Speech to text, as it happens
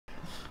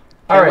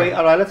All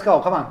right, let's go.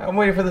 Come on. I'm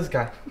waiting for this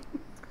guy.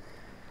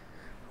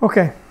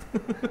 Okay.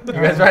 You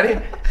guys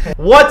ready?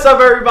 What's up,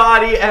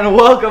 everybody, and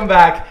welcome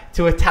back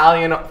to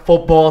Italian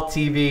Football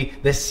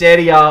TV, the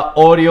Serie A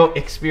audio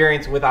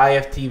experience with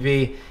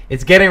IFTV.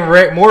 It's getting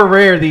more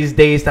rare these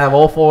days to have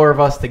all four of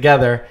us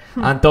together.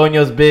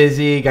 Antonio's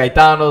busy,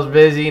 Gaetano's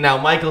busy. Now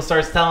Michael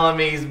starts telling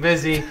me he's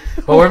busy,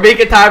 but we're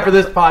making time for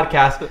this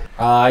podcast.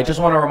 I just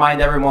want to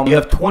remind everyone, you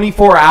have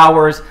 24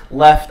 hours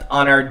left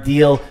on our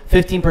deal,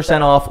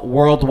 15% off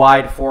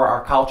worldwide for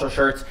our culture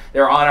shirts.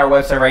 They're on our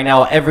website right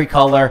now, every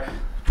color.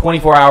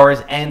 24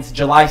 hours, ends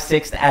July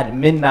 6th at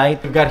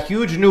midnight. We've got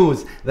huge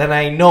news that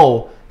I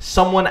know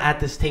someone at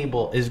this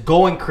table is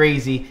going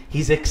crazy.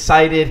 He's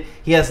excited.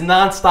 He has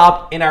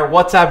nonstop in our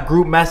WhatsApp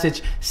group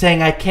message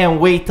saying, I can't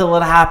wait till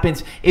it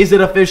happens. Is it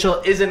official?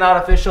 Is it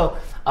not official?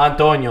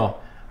 Antonio,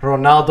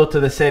 Ronaldo to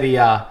the Serie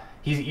A.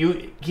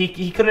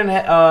 He couldn't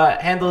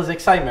handle his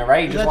excitement,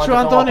 right? He just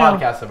wanted to film a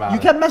podcast about it.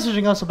 You kept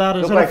messaging us about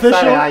it. Is it Look how official?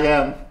 excited I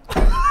am.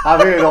 I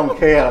really don't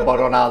care about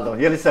Ronaldo.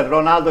 You listen,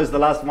 Ronaldo is the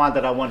last one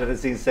that I wanted to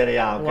see in Serie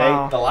A, okay?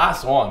 Wow. The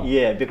last one?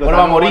 Yeah, because what I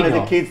about don't want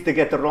Mourinho? the kids to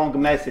get the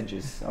wrong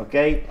messages,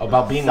 okay?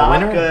 About being a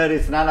winner? Soccer,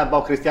 it's not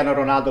about Cristiano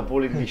Ronaldo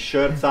pulling his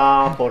shirts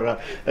up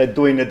or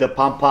doing the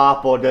pump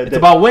up or it's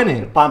about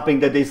winning. Pumping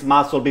this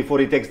muscle before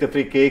he takes the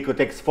free kick or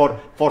takes four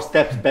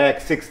steps back,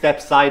 6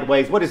 steps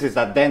sideways. What is this,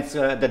 the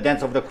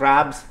dance of the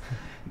crabs?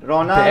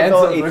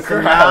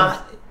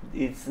 Ronaldo,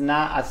 it's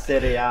not a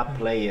Serie A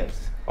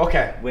players.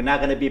 Okay. We're not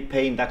going to be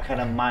paying that kind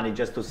of money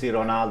just to see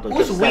Ronaldo.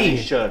 Who's just we? selling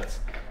shirts.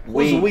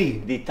 Who's we?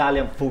 The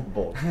Italian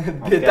football.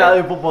 The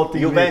Italian football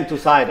TV.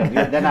 Juventus either.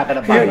 They're not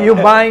going to buy You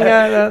buying?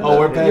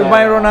 we're paying. You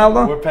buying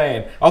Ronaldo? We're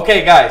paying.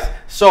 Okay, guys.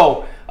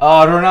 So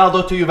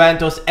Ronaldo to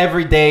Juventus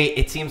every day.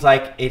 It seems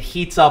like it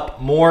heats up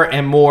more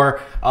and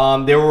more.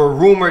 There were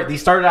rumors.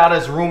 These started out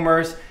as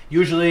rumors.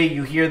 Usually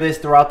you hear this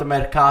throughout the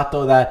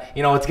mercato that,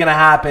 you know, it's going to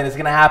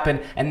happen,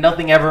 and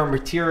nothing ever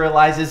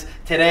materializes.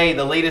 Today,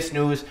 the latest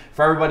news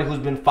for everybody who's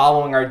been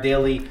following our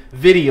daily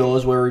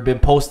videos where we've been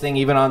posting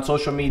even on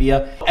social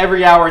media.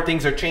 Every hour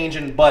things are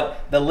changing,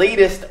 but the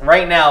latest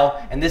right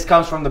now, and this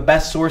comes from the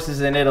best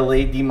sources in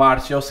Italy, Di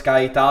Marzio,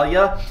 Sky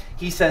Italia,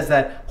 he says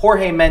that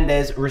Jorge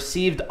Mendes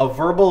received a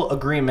verbal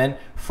agreement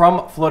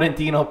from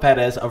Florentino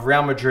Perez of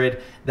Real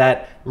Madrid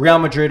that Real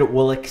Madrid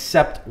will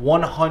accept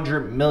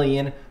 100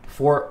 million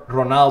for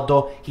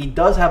Ronaldo. He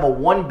does have a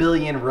 1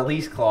 billion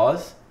release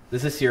clause.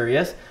 This is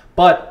serious.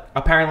 But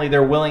apparently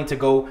they're willing to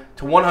go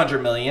to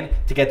 100 million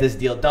to get this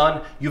deal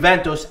done.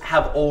 Juventus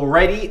have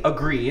already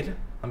agreed,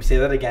 let me say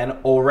that again,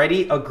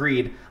 already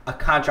agreed a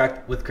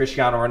contract with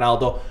Cristiano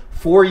Ronaldo.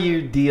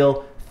 4-year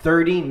deal,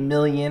 30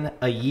 million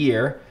a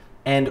year.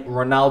 And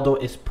Ronaldo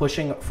is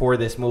pushing for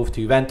this move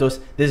to Juventus.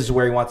 This is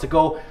where he wants to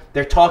go.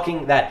 They're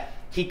talking that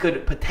he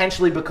could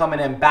potentially become an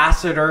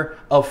ambassador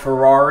of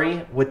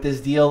Ferrari with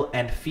this deal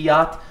and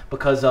Fiat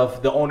because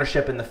of the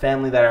ownership and the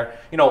family that are,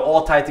 you know,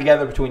 all tied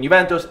together between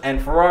Juventus and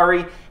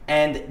Ferrari.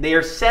 And they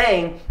are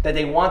saying that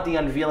they want the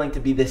unveiling to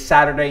be this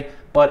Saturday,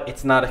 but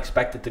it's not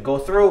expected to go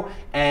through.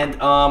 And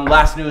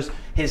last news,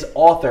 the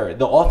author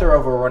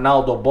of a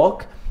Ronaldo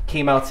book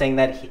came out saying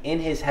that in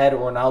his head,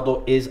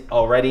 Ronaldo is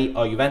already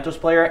a Juventus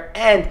player.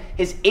 And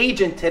his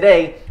agent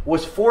today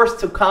was forced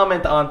to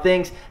comment on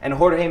things. And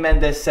Jorge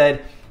Mendes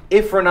said,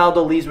 if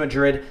Ronaldo leaves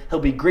Madrid, he'll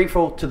be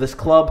grateful to this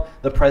club,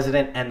 the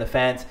president, and the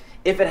fans.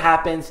 If it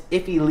happens,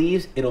 if he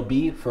leaves, it'll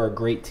be for a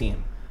great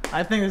team.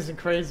 I think this is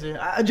crazy.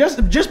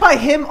 Just by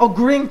him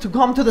agreeing to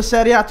come to the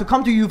Serie A, to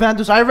come to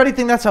Juventus, I already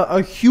think that's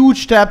a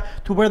huge step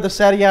to where the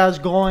Serie A is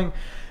going.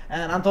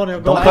 And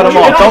Antonio, go Don't cut him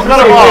off. Don't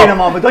cut him off. Wait a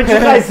moment. Don't you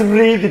guys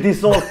read this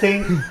whole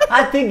thing?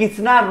 I think it's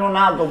not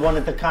Ronaldo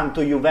wanted to come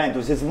to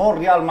Juventus. It's more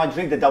Real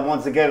Madrid that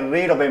wants to get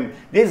rid of him.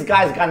 This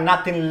guy's got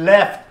nothing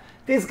left.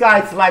 This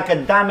guy's like a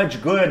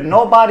damaged good.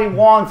 Nobody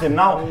wants him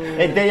now.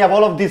 They have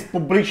all of this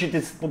publicity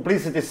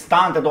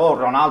stunt that, oh,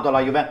 Ronaldo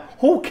like Juventus.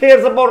 Who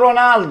cares about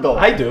Ronaldo?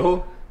 I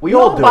do. We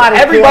all do. Nobody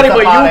Everybody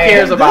but cares you about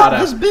cares it. about it.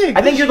 This big.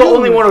 I think this you're the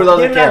only huge. one who doesn't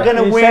They're care. not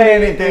gonna You win say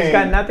anything. he's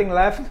got nothing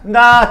left?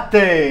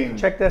 Nothing.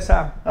 Check this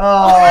out.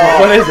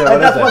 Oh, What is it? What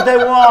that's is it? what they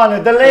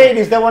want. The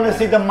ladies, they want to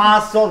see the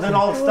muscles and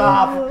all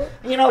stuff.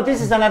 You know,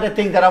 this is another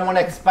thing that I want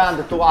to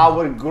expand to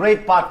our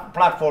great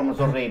platforms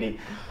already.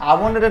 I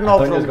wanted to know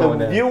from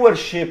the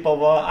viewership of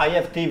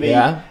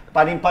IFTV,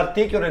 but in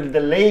particular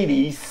the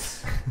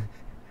ladies,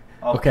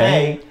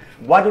 okay,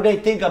 what do they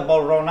think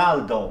about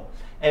Ronaldo?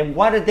 And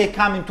what are they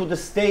coming to the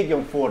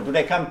stadium for? Do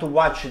they come to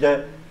watch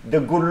the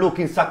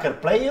good-looking soccer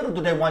player, or do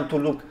they want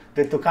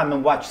to come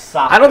and watch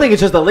soccer? I don't think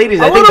it's just the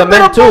ladies. I think the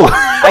men too.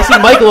 I see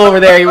Michael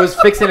over there. He was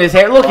fixing his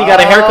hair. Look, he got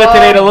a haircut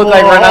today to look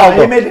like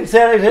Ronaldo. He made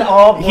himself.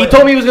 Oh, boy. He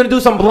told me he was going to do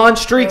some blonde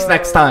streaks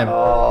next time.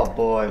 Oh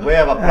boy, we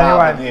have a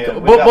problem here.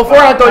 But before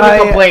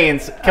Antonio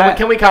complains,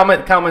 can we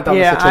comment on the situation?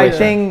 Yeah, I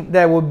think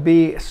that would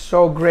be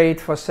so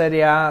great for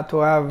Serie A to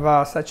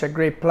have such a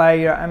great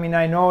player. I mean,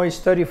 I know he's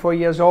 34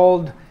 years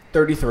old.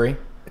 33.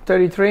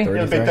 33?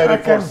 He'll be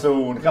 34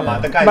 soon. Come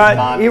on, the guy's But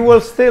man. he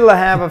will still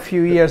have a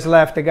few years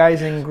left. The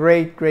guy's in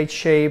great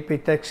shape. He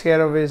takes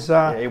care of his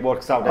he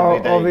works out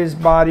every day. of his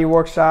body,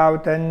 works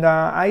out, and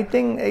I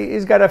think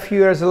he's got a few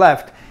years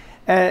left.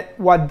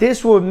 What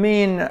this would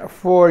mean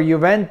for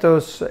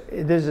Juventus,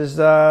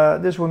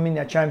 this would mean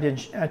a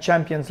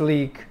Champions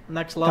League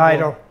Next level.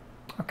 title.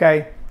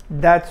 Okay,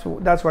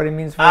 that's what it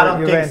means for I don't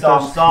Juventus. think so.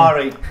 I'm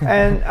sorry.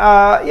 And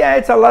yeah,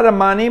 it's a lot of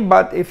money,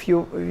 but if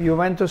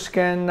Juventus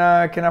can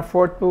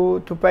afford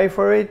to pay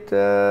for it,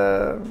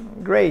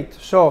 great.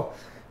 So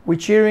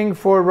we're cheering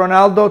for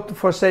Ronaldo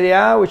for Serie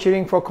A. We're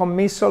cheering for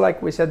Commisso,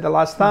 like we said the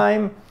last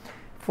time,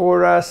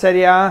 for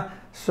Serie A.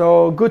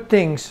 So good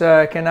things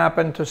can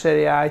happen to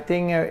Serie A. I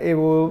think it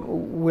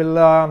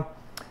will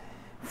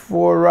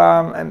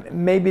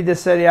maybe the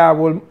Serie A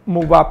will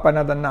move up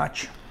another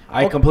notch.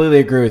 I completely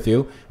agree with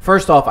you.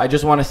 First off, I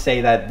just want to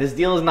say that this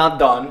deal is not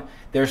done.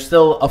 There's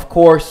still, of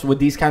course, with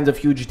these kinds of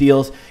huge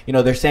deals, you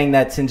know, they're saying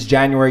that since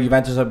January,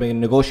 Juventus have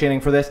been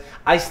negotiating for this.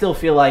 I still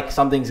feel like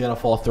something's going to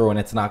fall through and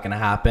it's not going to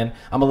happen.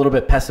 I'm a little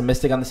bit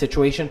pessimistic on the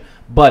situation.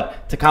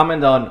 But to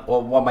comment on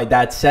what my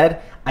dad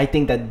said, I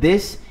think that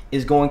this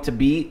is going to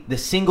be the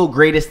single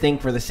greatest thing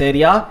for the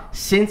Serie A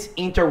since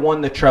Inter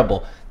won the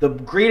treble. The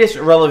greatest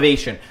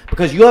revelation.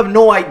 Because you have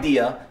no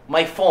idea,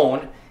 my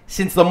phone,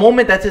 since the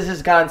moment that this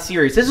has gone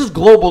serious, this is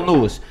global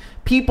news.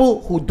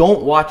 People who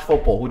don't watch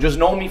football, who just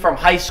know me from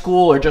high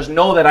school or just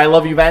know that I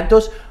love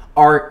Juventus,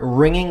 are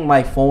ringing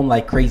my phone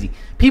like crazy.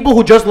 People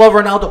who just love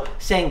Ronaldo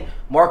saying,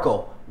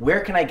 Marco,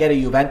 where can I get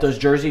a Juventus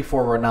jersey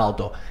for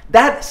Ronaldo?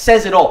 That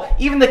says it all.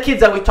 Even the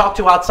kids that we talk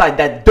to outside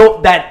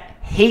that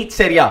hate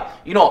Serie A.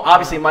 You know,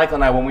 obviously Michael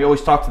and I, when we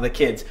always talk to the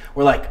kids,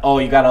 we're like, oh,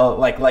 you gotta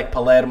like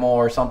Palermo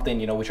or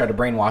something. You know, we try to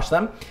brainwash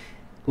them.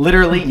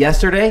 Literally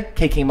yesterday,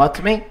 Kay came up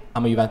to me.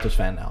 I'm a Juventus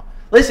fan now.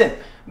 Listen,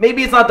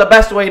 maybe it's not the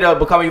best way to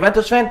become a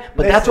Juventus fan,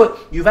 but that's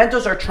what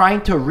Juventus are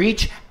trying to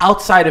reach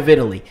outside of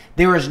Italy.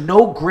 There is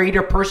no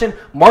greater person,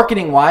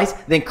 marketing-wise,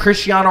 than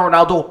Cristiano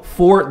Ronaldo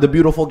for the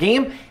beautiful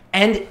game.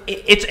 And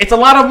it's a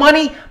lot of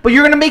money, but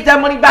you're going to make that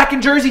money back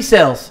in jersey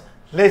sales.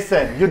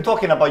 Listen, you're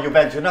talking about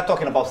Juventus. You're not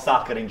talking about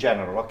soccer in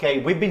general, okay?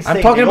 We've been saying...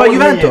 I'm talking about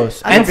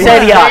Juventus and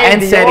Serie A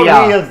and Serie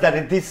A.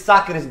 That this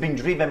soccer has been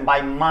driven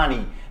by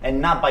money and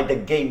not by the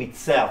game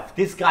itself.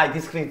 This guy,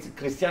 this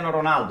Cristiano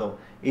Ronaldo,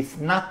 it's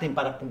nothing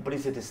but a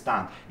publicity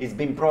stunt. He's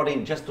been brought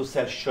in just to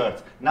sell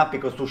shirts, not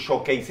because to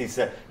showcase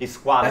his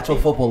quality. That's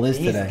what football is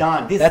today. He's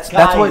done.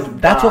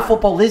 That's what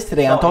football is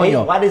today, so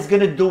Antonio. What he's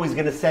going to do is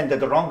going to send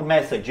the wrong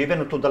message,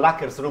 even to the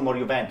locker room or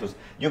Juventus.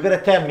 You're going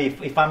to tell me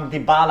if I'm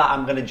Dybala,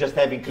 I'm going to just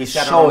having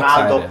Cristiano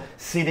Ronaldo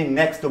sitting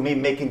next to me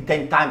making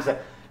 10 times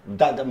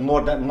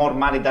more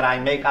money than I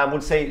make. I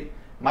would say...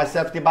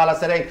 Myself, Dybala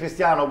said, hey,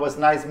 Cristiano, it was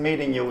nice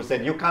meeting you. He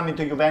said, you coming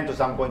to Juventus,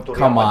 I'm going to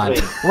Real Madrid.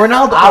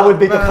 Ronaldo, I would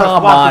be the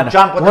first one to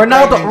jump on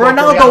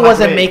Ronaldo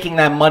wasn't making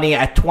that money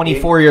at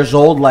 24 years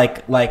old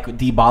like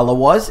Dybala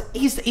was.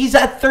 He's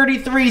at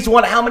 33. He's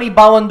won how many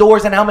Ballon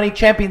d'Ors and how many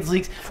Champions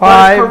Leagues in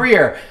his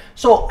career.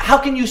 So how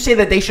can you say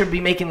that they should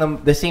be making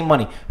them the same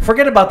money?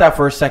 Forget about that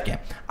for a second.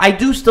 I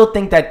do still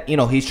think that, you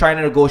know, he's trying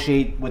to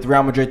negotiate with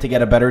Real Madrid to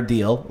get a better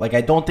deal. Like,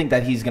 I don't think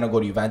that he's going to go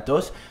to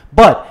Juventus.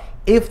 But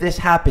if this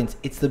happens,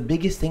 it's the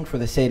biggest thing for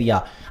the Serie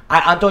A.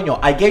 Antonio,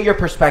 I get your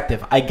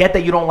perspective. I get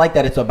that you don't like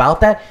that it's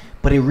about that,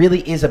 but it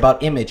really is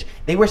about image.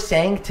 They were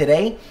saying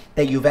today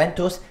that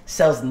Juventus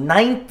sells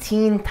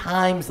 19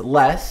 times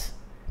less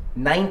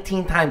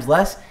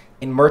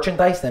in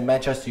merchandise than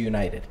Manchester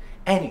United.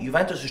 And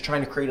Juventus is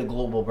trying to create a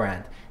global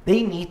brand.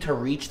 They need to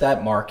reach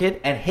that market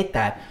and hit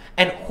that.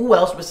 And who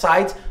else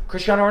besides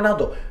Cristiano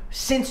Ronaldo?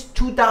 Since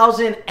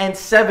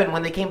 2007,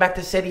 when they came back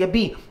to Serie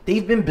B,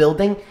 they've been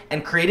building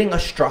and creating a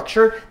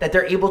structure that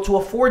they're able to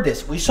afford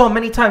this. We saw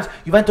many times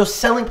Juventus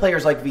selling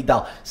players like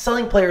Vidal,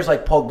 selling players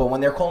like Pogba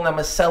when they're calling them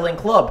a selling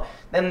club.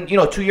 Then, you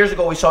know, 2 years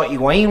ago, we saw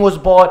Higuain was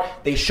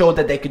bought. They showed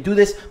that they could do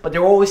this, but they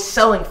were always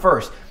selling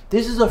first.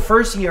 This is the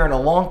first year in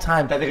a long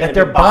time that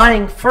they're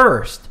buying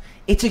first.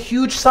 It's a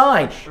huge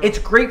sign. It's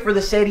great for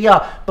the Serie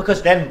A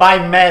because then buy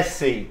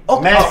Messi.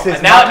 Okay.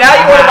 Messi. Now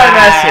you want to buy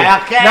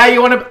Messi. Okay. Now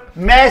you want to.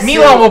 Messi.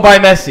 Milan will buy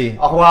Messi.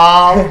 Oh,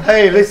 well,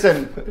 hey,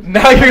 listen.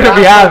 Now you're gonna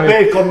be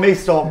happy.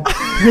 Commisso.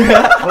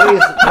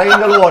 Please, pray in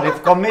the Lord.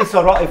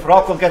 If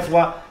Rocco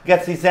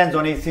gets his hands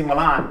on AC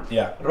Milan,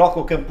 yeah,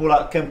 Rocco can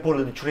pull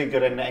the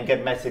trigger and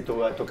get Messi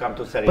to come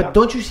to Serie A. But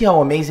don't you see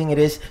how amazing it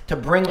is to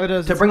bring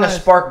a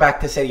spark back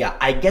to Serie A?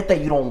 I get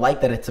that you don't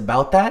like that it's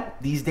about that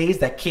these days,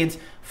 that kids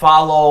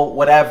follow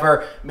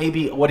whatever,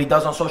 maybe what he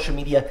does on social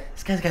media.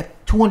 This guy's got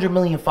 200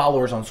 million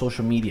followers on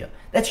social media.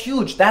 That's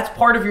huge. That's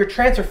part of your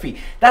transfer fee.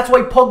 That's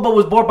why Pogba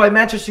was bought by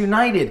Manchester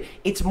United.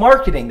 It's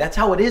marketing. That's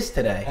how it is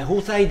today. And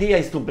whose idea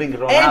is to bring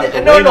Ronaldo?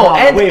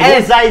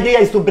 Whose idea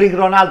is to bring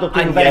Ronaldo to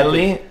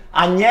Agnelli?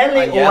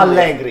 Agnelli or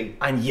Allegri?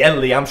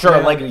 Agnelli. I'm sure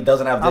Allegri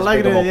doesn't have this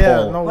big of a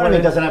pull. No, what do you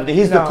mean doesn't have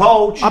he's the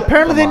coach.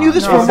 Apparently they knew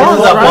this for months,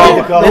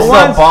 right? This is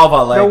above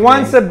Allegri. The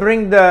ones that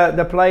bring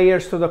the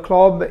players to the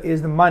club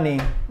is the money.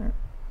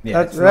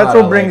 Yeah, That's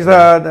what brings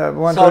the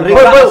one. So, wait,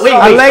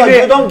 Allegri,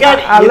 so you don't get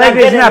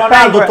Allegri's not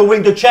Ronaldo to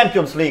win the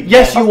Champions League.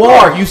 Yes, you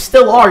are. You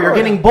still are. You're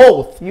getting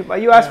both.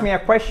 You asked me a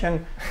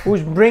question.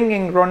 Who's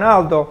bringing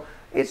Ronaldo?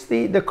 It's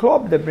the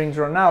club that brings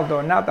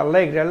Ronaldo, not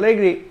Allegri.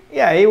 Allegri,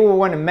 yeah, he will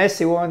want Messi,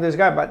 he will want this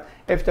guy, but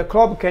if the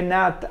club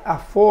cannot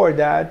afford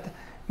that,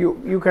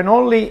 you can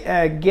only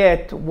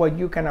get what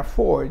you can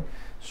afford.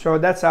 So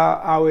that's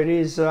how it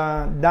is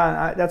done.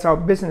 That's how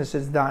business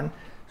is done.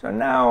 So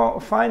now,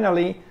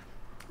 finally,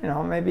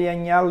 maybe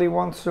Agnelli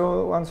wants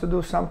to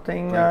do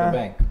something. Break the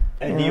bank.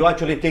 And do you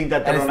actually think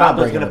that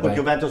Ronaldo is going to put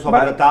Juventus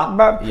over the top?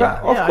 But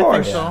Yeah, of I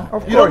course, think so.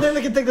 of You don't course. think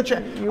they can take the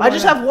chance? I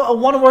just have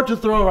one word to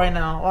throw right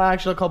now. Well,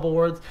 actually, a couple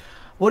words.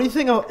 What do you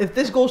think of if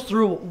this goes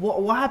through?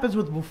 What happens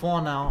with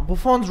Buffon now?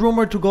 Buffon's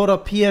rumored to go to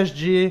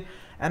PSG,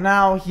 and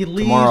now he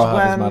leaves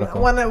when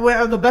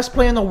the best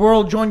player in the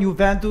world joined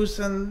Juventus,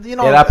 and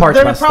that part's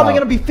they're messed probably up.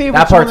 going to be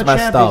That favorites part's in the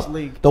messed Champions up.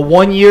 League. The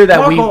 1 year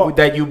that Marco,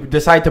 that you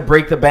decide to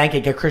break the bank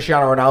and get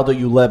Cristiano Ronaldo,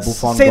 you let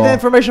Buffon say go. the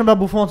information about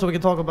Buffon so we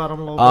can talk about him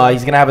a little bit.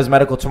 He's gonna have his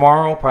medical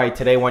tomorrow, probably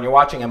today when you're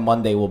watching, and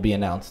Monday will be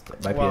announced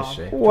by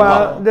PSG.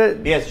 Well,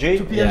 PSG?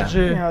 To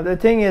PSG. the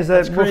thing is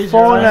that crazy,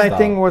 Buffon, right? I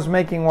think, was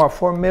making what,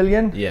 4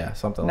 million? Yeah,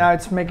 something. Now Like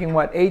it's making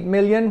what, 8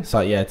 million?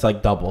 so yeah, it's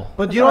like double.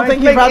 But you don't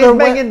think he'd rather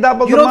win? You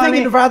don't think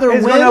he'd rather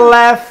He's win? gonna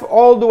laugh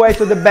all the way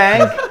to the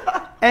bank.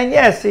 And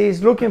yes,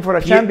 he's looking for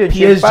a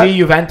championship. but PSG,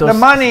 Juventus, the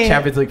money,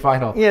 Champions League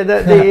final. Yeah,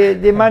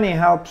 the money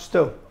helps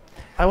too.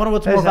 I wonder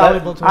what's more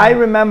valuable to him.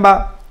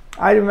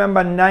 I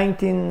remember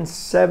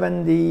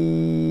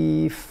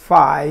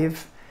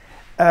 1975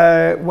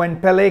 when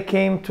Pelé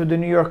came to the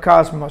New York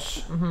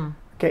Cosmos.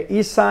 Okay,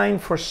 he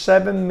signed for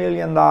 $7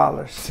 million.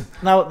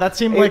 Now that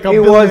seemed like It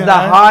was the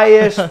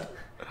highest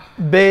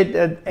bid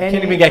at any.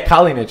 Can't even get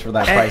Kalinic for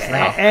that price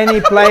now.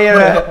 Any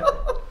player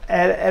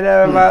had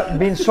ever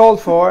been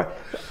sold for.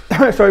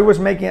 So he was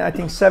making, I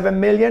think, 7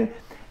 million.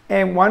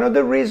 And one of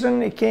the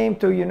reasons he came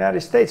to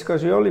United States,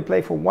 because he only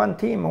played for one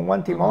team and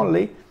one team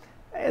only,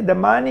 the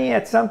money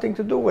had something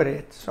to do with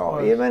it.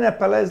 So even at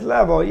Pelé's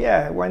level,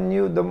 yeah, when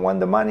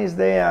the money is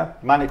there,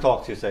 money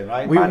talks, you say,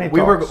 right? We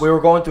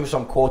were going through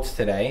some quotes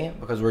today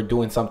because we're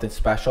doing something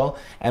special,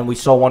 and we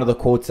saw one of the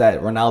quotes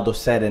that Ronaldo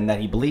said and that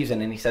he believes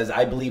in, and he says,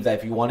 "I believe that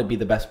if you want to be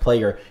the best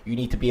player, you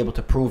need to be able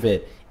to prove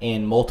it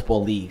in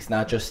multiple leagues,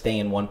 not just stay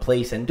in one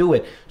place and do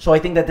it." So I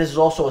think that this is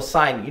also a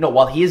sign.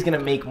 While he is going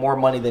to make more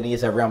money than he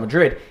is at Real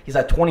Madrid, he's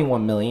at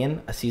 21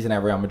 million a season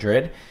at Real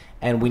Madrid.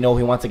 And we know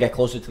he wants to get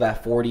closer to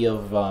that 40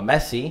 of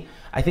Messi.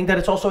 I think that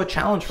it's also a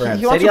challenge for him.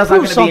 Serie A is not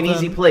going to be an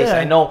easy place. Yeah.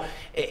 I know.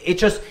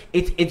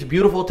 It's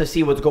beautiful to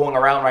see what's going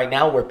around right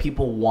now where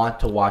people want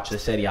to watch the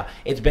Serie A.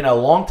 It's been a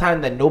long time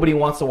that nobody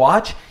wants to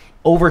watch.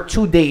 Over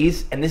 2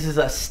 days, and this is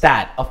a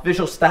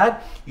official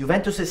stat,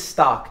 Juventus'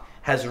 stock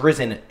has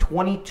risen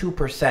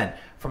 22%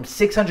 from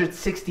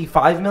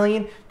 665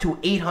 million to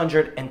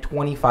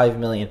 825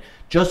 million.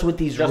 Just with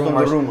these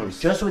rumors.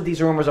 Just with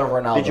these rumors of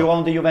Ronaldo. Did you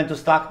own the Juventus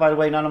stock, by the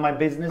way? None of my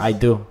business? I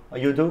do. Oh,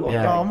 you do? Okay.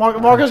 Yeah.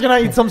 Marco's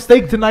going to eat some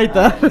steak tonight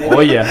then. Oh,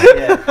 yeah.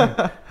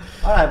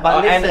 All right,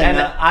 but listen, and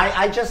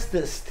I just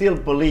still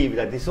believe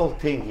that this whole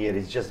thing here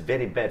is just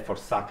very bad for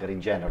soccer in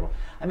general.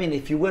 I mean,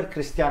 if you were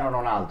Cristiano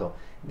Ronaldo,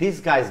 this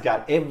guy's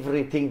got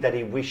everything that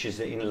he wishes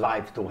in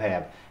life to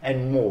have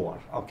and more,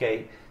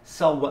 okay?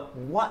 So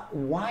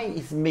why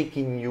is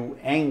making you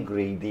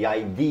angry the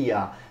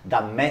idea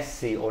that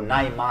Messi or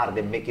Neymar,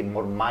 they're making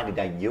more money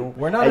than you?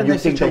 We're not and in you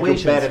this think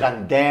situation. that you're better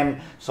than them,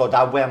 so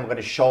that way I'm going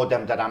to show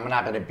them that I'm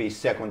not going to be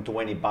second to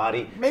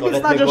anybody. Maybe so it's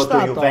let not me just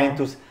go to that,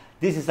 Juventus.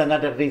 This is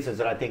another reason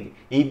that I think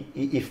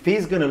if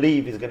he's going to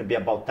leave, it's going to be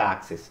about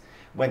taxes.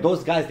 When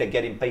those guys, they're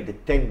getting paid the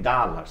 $10,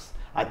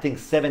 I think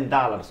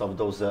 $7 of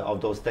those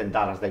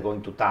 $10 they're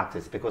going to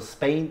taxes, because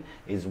Spain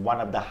is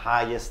one of the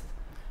highest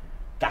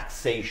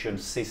taxation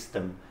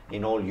system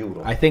in all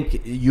Europe. I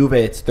think Juve,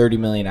 it's 30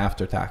 million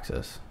after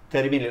taxes.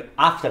 30 million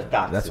after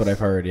taxes. That's what I've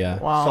heard, yeah.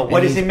 Wow. So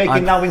what is he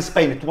making now in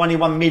Spain?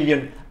 21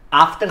 million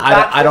after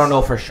taxes? I don't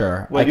know for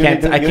sure. Well, I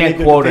can't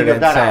quote it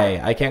and say.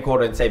 Out. I can't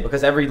quote it and say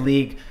because every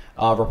league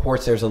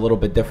reports theirs a little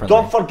bit differently.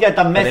 Don't forget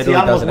that Messi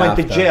almost went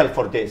to jail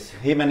for this.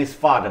 Him and his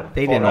father.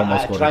 They didn't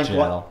almost go to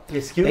jail.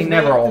 Excuse they me?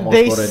 never almost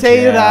They go to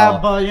say jail.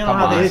 that, but you know Come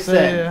how on. they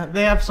say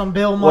they have some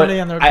bail money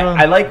and they're good.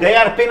 I like. They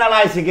are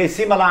penalizing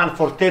AC Milan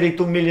for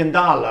 $32 million,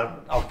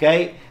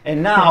 okay?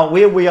 And now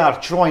here we are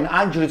throwing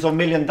hundreds of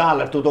 $millions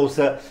to those.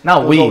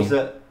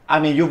 I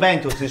mean,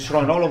 Juventus is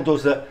throwing all of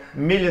those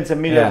millions and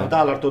millions of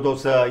dollars to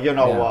those,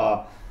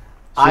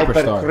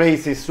 hyper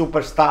crazy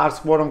superstars,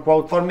 quote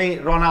unquote. For me,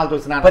 Ronaldo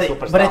is not a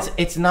superstar. But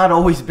it's not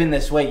always been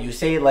this way. You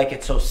say it like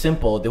it's so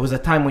simple. There was a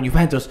time when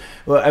Juventus,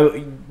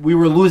 we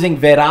were losing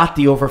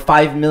Verratti over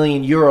 5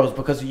 million euros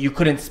because you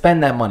couldn't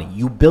spend that money.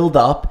 You build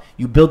up,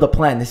 you build a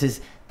plan. This is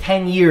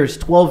 10 years,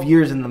 12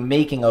 years in the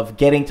making of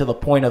getting to the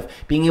point of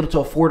being able to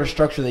afford a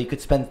structure that you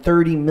could spend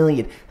 30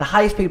 million. The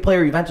highest paid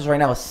player at Juventus right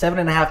now is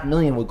 7.5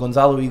 million with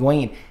Gonzalo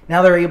Higuain.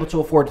 Now they're able to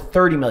afford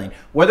 30 million.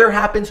 Whether it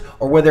happens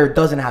or whether it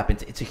doesn't happen,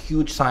 it's a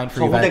huge sign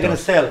for Juventus. So who are they going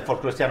to sell for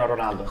Cristiano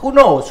Ronaldo? Who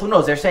knows? Who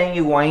knows? They're saying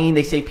Higuain,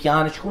 they say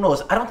Pjanic. Who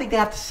knows? I don't think they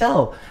have to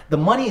sell. The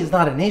money is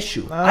not an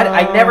issue.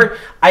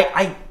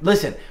 I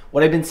listen.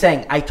 What I've been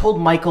saying, I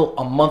told Michael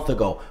a month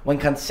ago when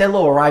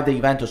Cancelo arrived at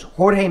Juventus,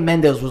 Jorge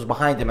Mendes was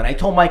behind him, and I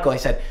told Michael, I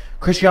said,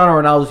 Cristiano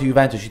Ronaldo to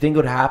Juventus, you think it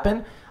would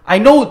happen? I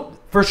know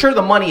for sure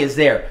the money is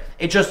there.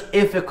 It's just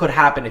if it could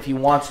happen, if he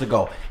wants to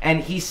go. And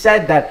he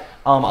said that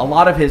a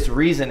lot of his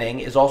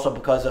reasoning is also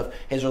because of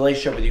his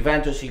relationship with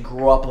Juventus. He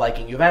grew up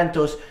liking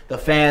Juventus, the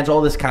fans,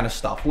 all this kind of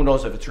stuff. Who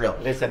knows if it's real?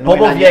 Listen,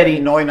 knowing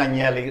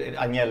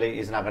Agnelli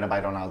is not going to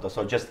buy Ronaldo.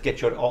 So just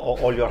get your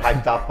all your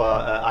hyped up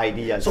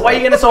ideas. So why are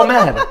you getting so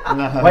mad?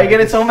 Why are you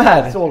getting so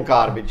mad? It's all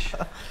garbage.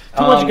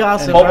 Too much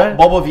gossip, right?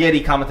 Bobo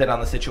Vieri commented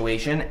on the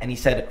situation, and he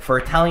said, for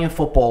Italian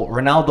football,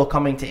 Ronaldo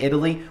coming to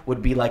Italy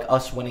would be like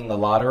us winning the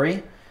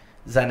lottery.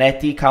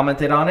 Zanetti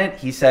commented on it.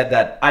 He said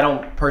that I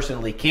don't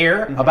personally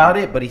care about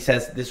it, but he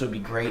says this would be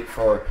great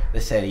for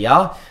the Serie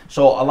A.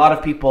 So a lot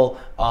of people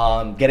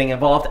getting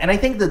involved. And I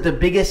think that the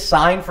biggest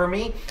sign for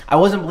me, I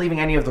wasn't believing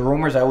any of the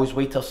rumors. I always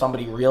wait till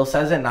somebody real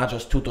says it, not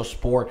just Tutto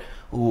Sport,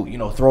 who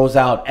throws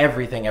out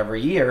everything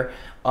every year.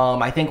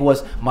 I think it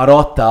was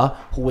Marotta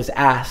who was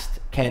asked,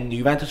 can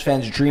Juventus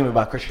fans dream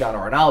about Cristiano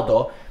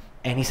Ronaldo?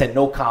 And he said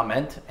no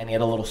comment, and he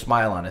had a little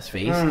smile on his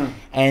face.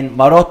 And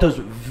Marotta's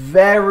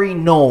very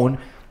known.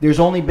 There's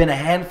only been a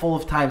handful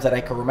of times that I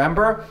can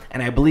remember,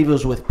 and I believe it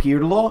was with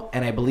Pirlo,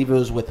 and I believe it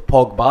was with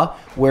Pogba,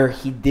 where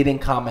he didn't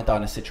comment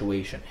on a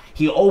situation.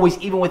 He always,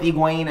 even with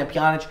Higuain and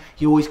Pjanic,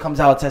 he always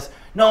comes out and says,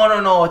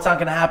 no, it's not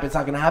going to happen, it's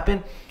not going to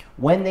happen.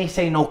 When they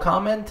say no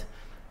comment,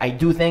 I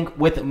do think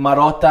with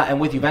Marotta and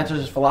with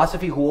Juventus'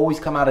 philosophy, who always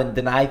come out and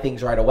deny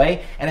things right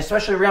away, and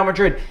especially Real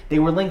Madrid, they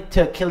were linked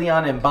to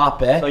Kylian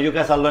Mbappe. So you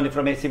guys are learning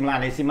from AC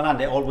Milan. AC Milan,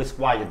 they're always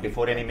quiet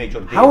before any major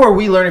deal. How are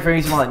we learning from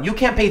AC Milan? You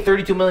can't pay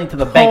 32 million to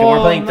the bank, and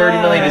we're paying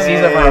 30 million a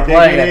season for our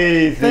player.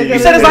 You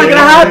said it's not going to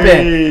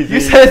happen. You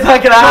said it's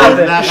not going to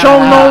happen. Show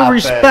no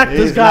respect,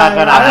 this guy.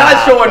 I'm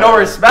not showing no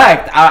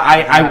respect.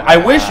 I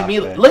wish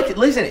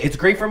listen, it's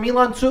great for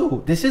Milan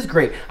too. This is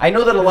great. I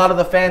know that a lot of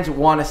the fans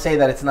want to say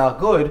that it's not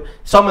good.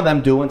 Some of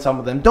them do and some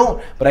of them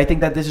don't. But I think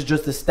that this is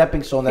just a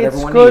stepping stone that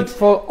everyone needs. It's good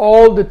for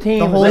all the teams.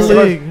 The whole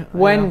league.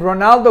 When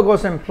Ronaldo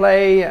goes and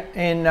play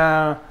in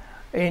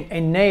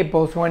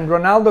Naples, when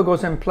Ronaldo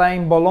goes and play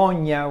in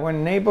Bologna,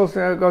 when Naples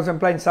goes and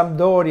play in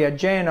Sampdoria,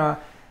 Genoa,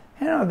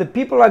 the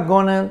people are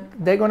gonna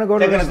go to the stadium.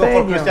 They're gonna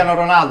go for Cristiano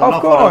Ronaldo.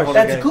 Of course,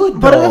 that's good.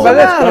 But it doesn't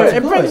matter.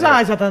 It It brings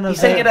eyes at the end of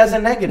He's the day. saying it as a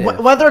negative.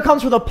 Whether it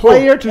comes with a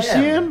player to see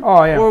him,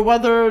 yeah. or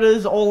whether it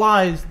is all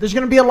eyes, there's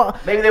gonna be a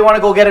lot. Maybe they want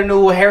to go get a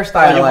new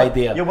hairstyle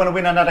idea. You want to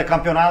win another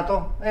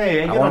campionato?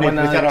 Hey, you don't need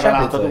Cristiano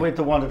Ronaldo to win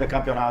to win the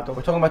campionato.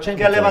 We're talking about Get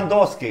Champions League.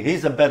 Lewandowski.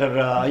 He's a better,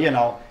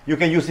 you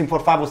can use him for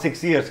 5 or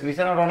 6 years.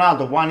 Cristiano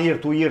Ronaldo, 1 year,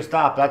 2 years,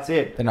 stop. That's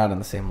it. They're not on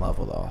the same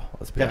level, though.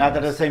 Let's be They're honest.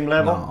 not at the same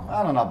level? No.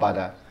 I don't know about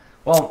that.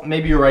 Well,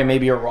 maybe you're right,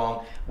 maybe you're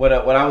wrong. What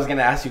I was going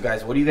to ask you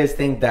guys, what do you guys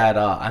think that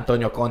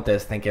Antonio Conte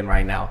is thinking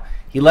right now?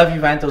 He left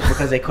Juventus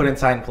because they couldn't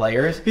sign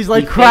players. He's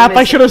like, crap,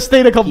 I should have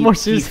stayed a couple more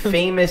seasons.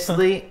 He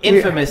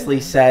infamously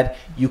said,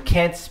 you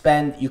can't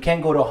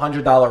go to a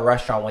 $100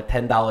 restaurant with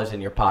 $10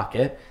 in your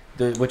pocket,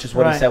 which is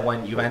what he said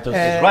when Juventus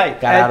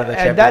got out of the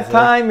Champions League. At that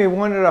time, he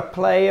wanted a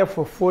player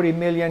for 40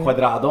 million.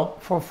 Quadrado.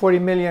 For 40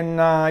 million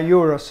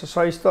euros.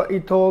 So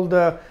he told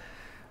the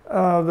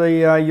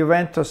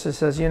Juventus, he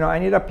says, I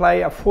need a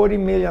player, a $40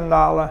 million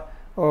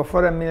or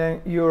 40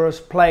 million euros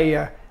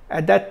player.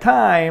 At that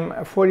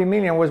time, 40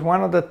 million was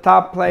one of the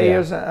top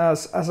players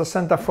as a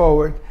center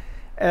forward.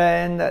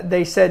 And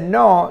they said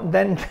no.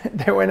 Then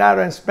they went out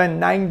and spent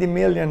 90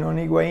 million on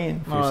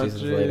Higuain. A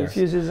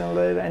few seasons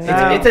later.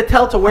 And it's a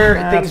tell to where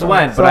things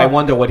went, but I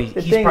wonder what he's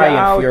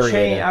probably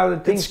infuriated. How the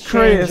things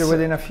changed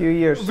within a few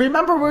years.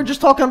 Remember, we were just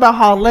talking about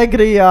how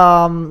Allegri,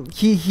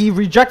 he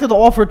rejected the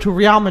offer to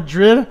Real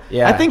Madrid.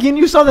 Yeah. I think he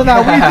knew something that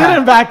we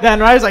didn't back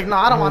then, right? He's like, no,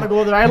 I don't want to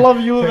go there. I love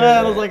you,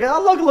 man. I was like,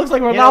 oh, look, it looks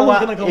like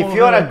Ronaldo's going to go If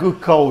you're a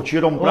good coach,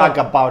 you don't brag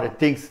about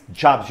the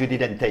jobs you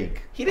didn't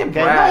take. He didn't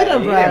Okay? brag. No,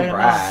 he didn't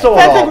brag. So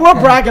I think we're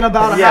bragging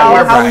about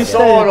how he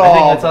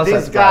stayed.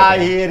 This guy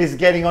here is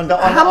getting on the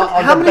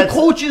How many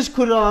coaches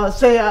could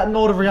say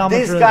no to Real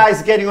Madrid? This guy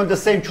is getting on the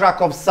same track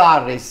of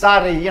Sarri.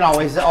 Sarri,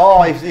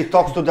 he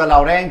talks to the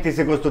Laurentiis,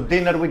 he goes to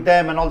dinner with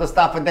them and all the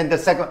stuff, and then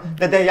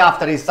the day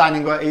after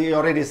he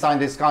already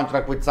signed his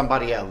contract with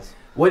somebody else.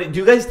 Do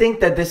you guys think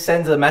that this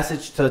sends a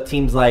message to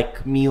teams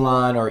like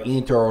Milan or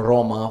Inter or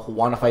Roma who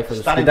want to fight for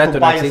the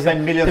Scudetto next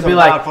season? To be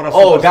like,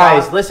 oh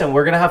guys, listen,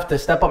 we're gonna have to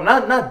step up.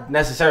 Not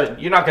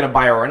necessarily, you're not gonna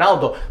buy a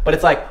Ronaldo, but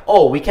it's like,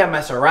 oh, we can't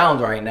mess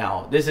around right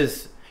now. This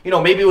is,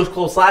 maybe it was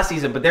close last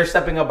season, but they're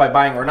stepping up by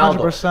buying Ronaldo.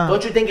 100%.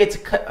 Don't you think it's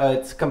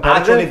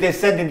competitive? Actually, they're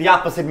sending the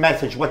opposite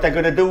message. What they're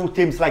going to do,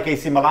 teams like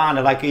AC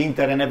Milan, like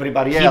Inter and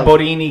everybody else. Keep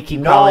Borini,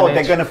 keep No, Kalinic.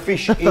 they're going to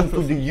fish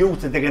into the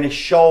youth. They're going to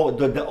show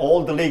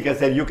all the leaguers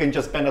that you can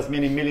just spend as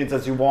many millions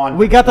as you want.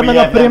 We got them in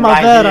the have them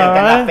Primavera, here.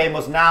 They're right? not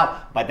famous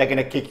now, but they're going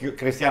to kick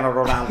Cristiano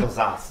Ronaldo's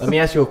ass. Let me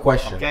ask you a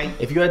question. Okay.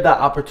 If you had the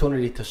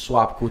opportunity to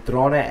swap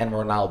Cutrone and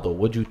Ronaldo,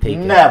 would you take it?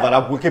 Never.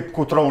 I will keep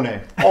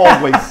Cutrone.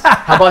 Always.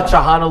 How about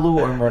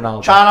Çalhanoğlu or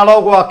Ronaldo?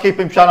 Çalhanoğlu, I'll keep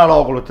him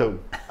Çalhanoğlu too.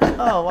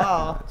 Oh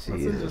wow.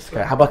 Jesus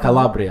Christ. How about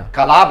Calabria?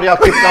 Calabria, I'll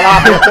keep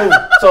Calabria too.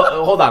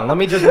 So hold on, let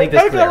me just make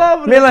this clear.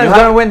 Milan's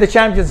going to win the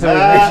Champions League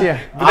this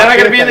year. But they're not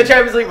going to be in the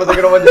Champions League, but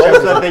they're going to win the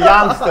Champions Those League. are the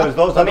youngsters.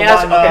 Those are Let me the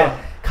ask, one, okay,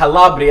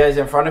 Calabria is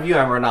in front of you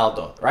and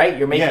Ronaldo, right?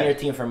 You're making Yeah. your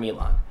team for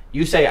Milan.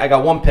 You say, I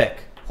got one pick.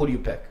 Who do you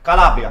pick?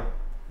 Calabria.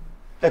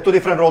 They're two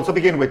different roles to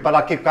begin with, but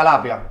I'll keep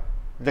Calabria.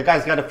 The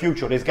guy's got a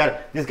future. This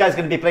guy's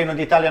going to be playing on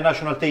the Italian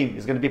national team.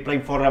 He's going to be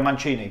playing for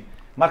Mancini.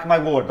 Mark my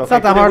word. Okay,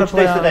 not that hard to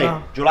play on, today?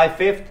 no. July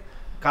 5th,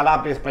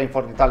 Calabria is playing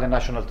for the Italian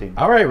national team.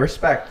 All right,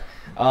 respect.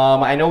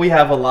 I know we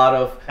have a lot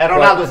of... And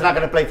Ronaldo is not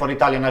going to play for the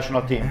Italian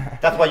national team.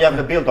 That's what you have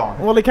to build on.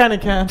 Well, he kind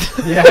of can't.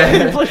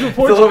 Yeah, He plays for it's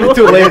a little bit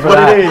too Portugal. late for What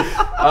that. it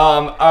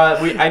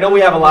is. I know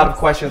we have a lot of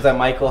questions that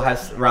Michael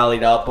has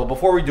rallied up, but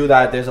before we do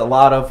that, there's a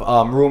lot of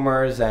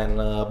rumors and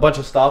a bunch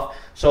of stuff.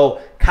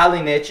 So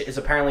Kalinic is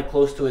apparently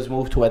close to his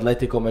move to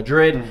Atletico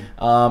Madrid.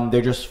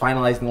 They're just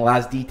finalizing the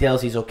last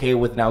details. He's okay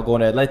with now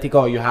going to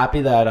Atletico. Are you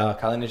happy that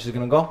Kalinic is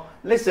going to go?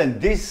 Listen,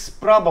 this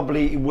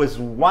probably was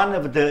one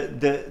of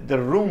the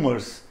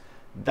rumors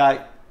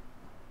that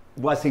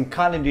was in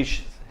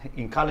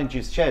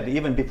Kalinj's shed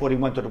even before he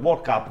went to the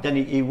World Cup. Then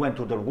he went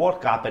to the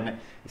World Cup and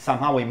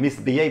somehow he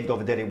misbehaved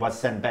over there. He was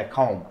sent back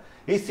home.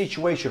 His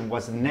situation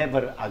was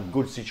never a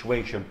good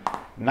situation,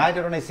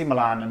 neither on AC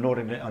Milan nor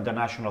on the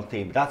national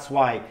team. That's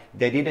why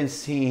they didn't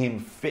see him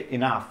fit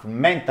enough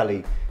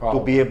mentally to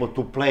be able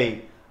to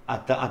play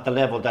at the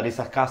level that he's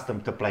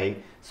accustomed to play.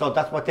 So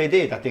that's what they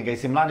did. I think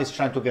AC Milan is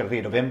trying to get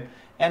rid of him.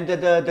 And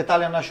the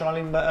Italian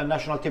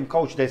national team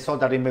coach, they saw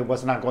that he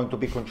was not going to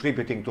be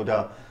contributing to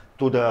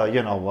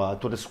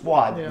the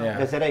squad. Yeah.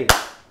 They said, hey,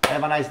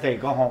 have a nice day,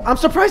 go home. I'm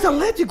surprised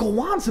Atletico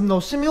wants him though.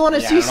 Simeone Yeah, I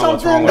sees don't know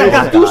what's something wrong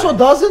that with this Gattuso guy.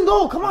 doesn't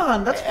though. Come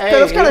on, that's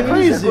kind of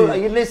crazy.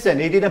 Listen,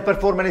 he didn't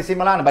perform in AC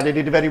Milan, but he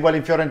did very well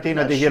in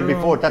Fiorentina the year true.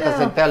 before. That Yeah.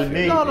 doesn't tell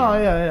me. No,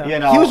 yeah. You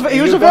know, he was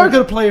you a very don't-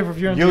 good player for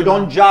Fiorentina. You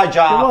don't judge a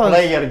was.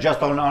 player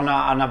just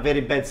on a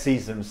very bad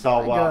season.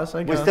 So I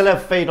we guess. still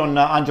have faith on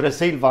Andre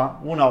Silva.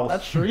 Who knows?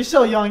 That's true. He's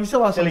still young. He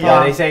still has some Still Yeah,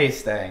 time. they say he's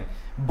staying.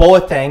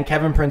 Boateng,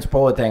 Kevin Prince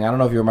Boateng. I don't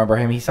know if you remember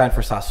him. He signed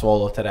for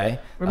Sassuolo today.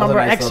 That was a Remember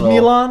nice ex little-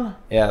 Milan?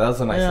 Yeah, that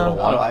was a nice Yeah. little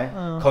one. Alright.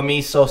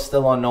 Comiso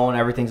still unknown.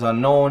 Everything's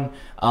unknown.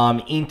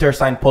 Inter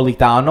signed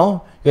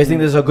Politano. You guys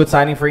think this is a good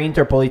signing for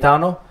Inter,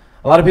 Politano?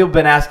 A lot of people have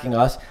been asking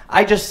us.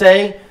 I just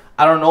say,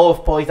 I don't know if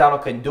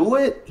Politano can do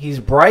it. He's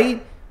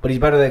bright, but he's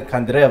better than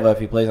Candreva if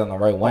he plays on the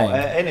right wing.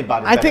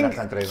 Anybody. I think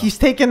he's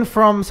taken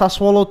from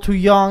Sassuolo too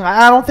young.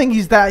 I don't think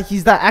he's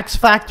that X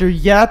factor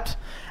yet.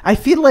 I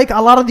feel like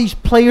a lot of these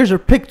players are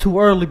picked too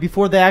early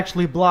before they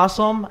actually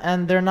blossom,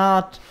 and they're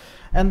not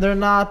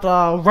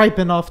ripe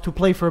enough to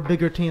play for a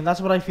bigger team.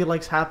 That's what I feel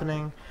like's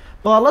happening.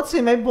 But let's see,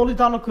 maybe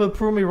Politano could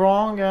prove me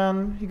wrong,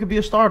 and he could be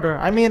a starter.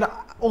 I mean,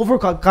 over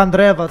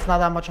Candreva, it's not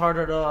that much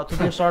harder to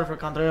be a starter for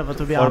Candreva,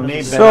 to be For honest.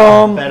 me,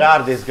 So,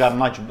 Berardi's got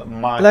much.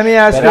 Let me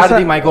ask you Berardi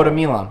something. might go to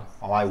Milan.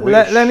 Oh, I wish.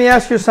 Let me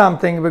ask you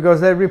something,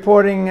 because they're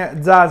reporting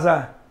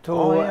Zaza to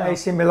Oh, yeah.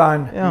 AC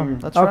Milan. Yeah,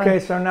 that's Okay,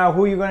 right. so now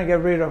who are you going to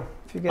get rid of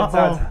if you get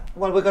Zaza?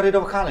 Well, we got rid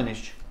of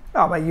Kalinic.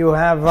 No, but you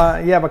have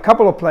a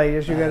couple of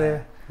players. You got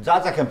to.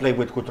 Zaza can play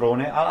with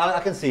Cutrone. I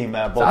can see him.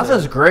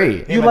 Zaza's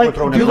great. Him and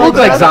Cutrone you play look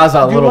like together. Zaza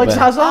a Do you little like bit.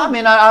 Zaza? I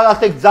mean, I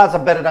think Zaza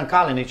better than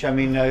Kalinic. I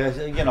mean,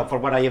 for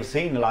what I have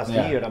seen last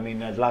Yeah. year, I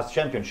mean, last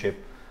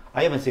championship,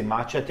 I haven't seen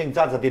much. I think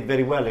Zaza did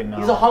very well in.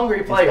 He's a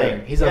hungry in player.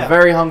 Spain. He's a Yeah.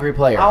 very hungry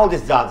player. How old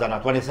is Zaza now?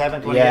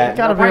 27, 28? Yeah,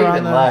 Gotta be probably around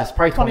even there. less.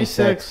 Probably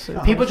 26.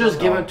 26. People just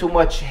give him too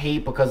much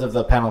hate because of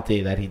the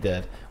penalty that he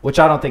did, which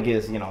I don't think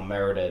is,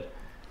 merited.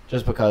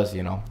 Just because,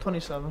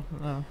 27.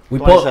 No. we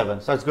 27,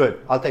 so it's good.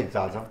 I'll take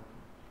Zaza.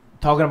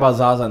 talking about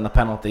Zaza and the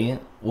penalty,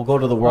 we'll go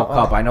to the World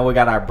Cup. I know we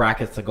got our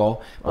brackets to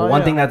go, but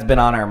one thing that's been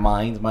on our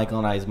minds, Michael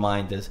and I's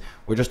mind, is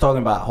we're just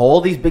talking about how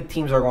all these big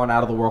teams are going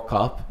out of the World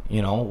Cup.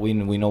 We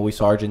know we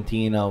saw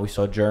Argentina, we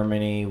saw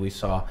Germany, we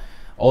saw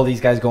all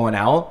these guys going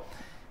out.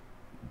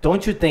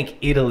 Don't you think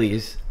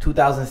Italy's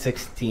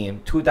 2016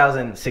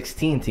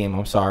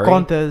 team,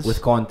 Conte's.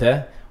 with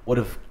Conte, would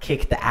have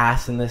kicked the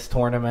ass in this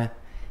tournament?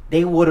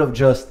 They would have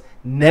just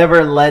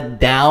never let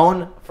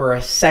down for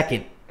a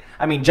second.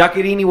 I mean,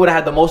 Giaccherini would have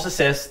had the most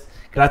assists.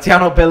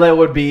 Graziano Pelle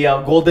would be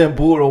a Golden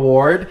Boot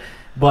award,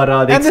 but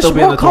they'd And this still be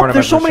in the World Cup, tournament.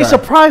 there's so for many sure.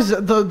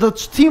 surprises. The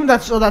team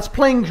that's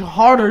playing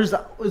harder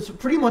is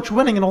pretty much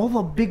winning, and all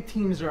the big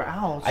teams are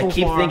out. I so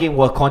keep far. thinking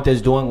what Conte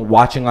is doing,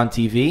 watching on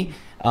TV.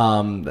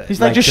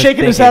 He's like just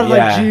shaking his head,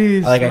 like,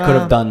 "Jeez, like I could man."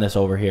 have done this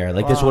over here.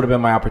 Like this Wow. would have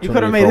been my You opportunity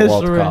could have for made a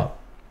World history. Cup.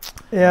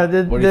 Yeah,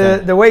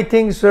 the way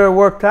things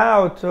worked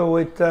out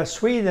with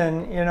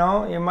Sweden, you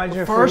know,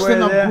 imagine first if we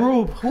in were the there.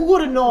 group. Who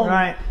would have known?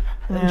 Right.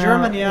 In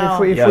Germany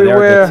out. If Yeah, we they're a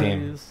were, good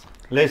team.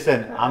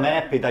 Listen, I'm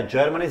happy that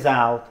Germany is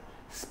out,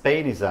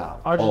 Spain is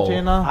out,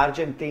 Argentina.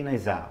 Argentina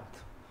is out.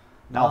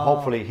 Now,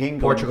 hopefully,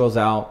 England. Portugal's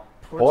out.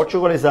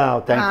 Portugal is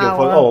out. Thank you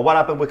for. well. Oh, what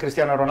happened with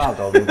Cristiano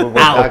Ronaldo? We were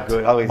Out. that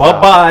good. Oh, he's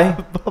Bye-bye.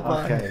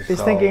 out. Okay, he's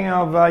so- thinking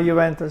of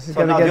Juventus. He's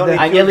So gonna now get the only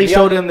there. two- Agnelli the-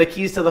 showed him the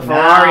keys to the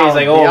Ferrari. He's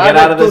like, Now, oh, the get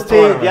out of other this two teams-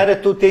 tournament. The other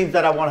two teams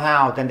that I want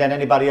out, and then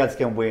anybody else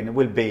can win,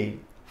 will be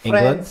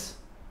England? France,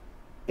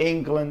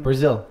 England,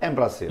 Brazil. and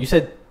Brazil. You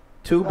said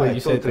two, but Right, you two,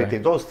 said three three.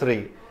 teams. Those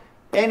three.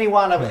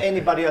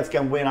 Anybody else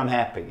can win, I'm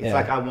happy. It's Yeah.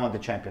 like I won the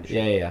championship.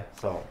 Yeah.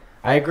 So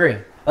I agree.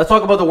 Let's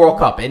talk about the World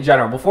Cup in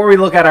general. Before we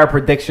look at our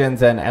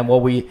predictions and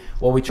what we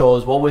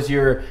chose, what was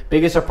your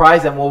biggest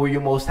surprise and what were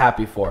you most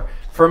happy for?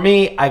 For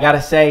me, I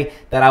gotta say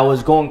that I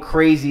was going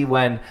crazy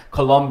when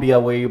Colombia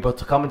were able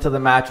to come into the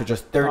match with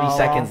just 30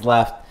 seconds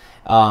left.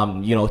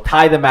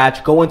 Tie the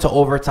match, go into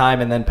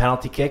overtime, and then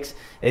penalty kicks.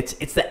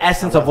 It's the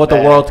essence of what the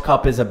World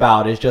Cup is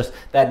about. It's just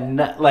that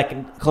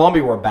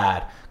Colombia were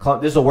bad.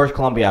 This is the worst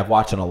Colombia I've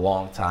watched in a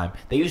long time.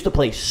 They used to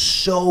play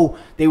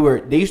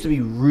they used to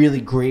be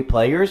really great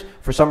players.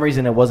 For some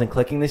reason, it wasn't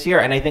clicking this year,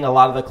 and I think a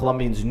lot of the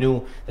Colombians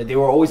knew that they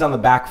were always on the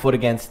back foot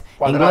against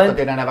England.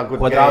 didn't have a good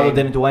Cuadrado game.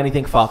 didn't do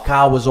anything.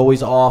 Falcao was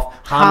always off.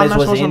 James was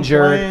wasn't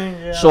injured. playing,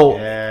 yeah. So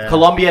Yeah.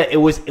 Colombia, it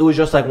was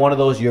just like one of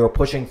those you're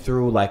pushing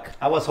through like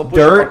I was so pushing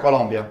dirt. for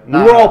Colombia.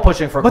 We were all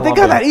pushing for But they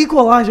Colombia. got that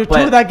equalizer too.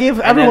 But- That gave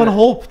and everyone then-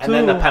 hope too. And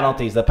then the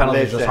penalties. The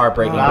penalties Listen, just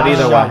heartbreaking. Russia But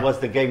either way, was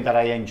the game that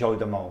I enjoyed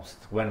the most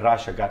when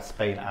Russia got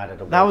Spain out of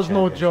the That World was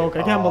no Championship. joke.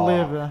 I can't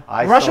believe it.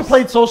 I Russia saw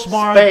played so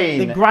smart. Spain,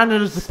 They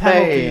grinded us the Spain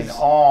penalties.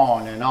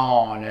 on and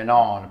on and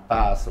on.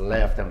 Pass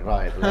left and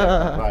right,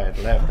 left and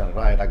right, left and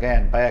right.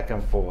 Again, back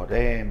and forth.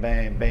 Bam,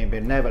 bam, bam,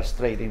 bam. Never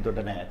straight into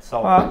the net.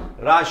 So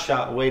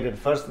Russia waited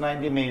first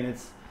 90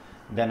 minutes.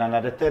 Then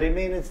another 30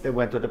 minutes, they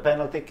went to the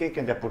penalty kick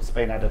and they put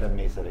Spain out of the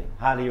misery.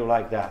 How do you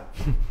like that?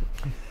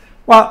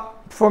 Well,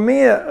 for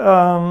me,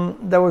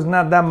 there was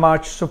not that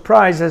much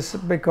surprises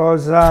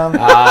because if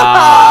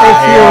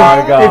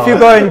you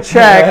go and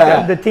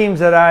check the teams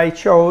that I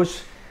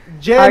chose,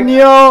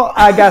 Genio.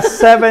 I got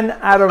 7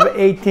 out of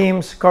 8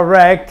 teams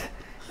correct,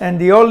 and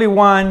the only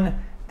one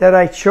that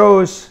I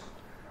chose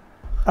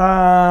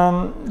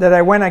that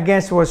I went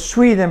against was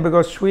Sweden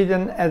because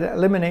Sweden had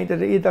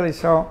eliminated Italy,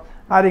 so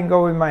I didn't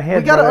go with my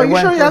head. but I Are you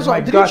went sure with my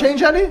did you gut.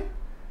 change any?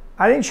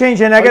 I didn't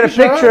change any. I got a you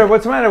sure? picture.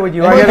 What's the matter with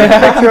you? I got a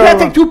You picture can't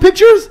take 2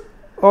 pictures?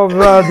 of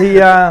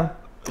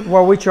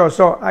what we chose.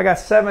 So I got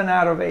 7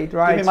 out of 8,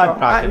 right? me my So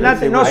bracket.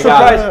 nothing, no Let's see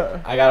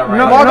surprise. I got it right.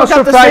 No, Marco no got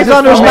the surprises. safe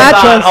on his for me.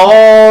 mattress.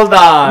 Hold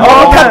on.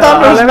 Oh, kept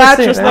under his Let me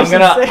see. mattress. I'm I'm nice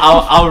gonna. and safe.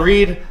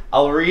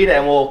 I'll read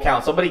and we'll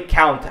count. Somebody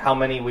count how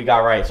many we got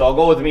right. So I'll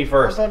go with me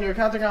first. Antonio, you're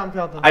counting. I'm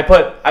counting. I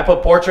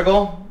put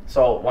Portugal,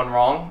 so 1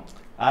 wrong.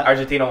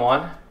 Argentina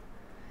 1.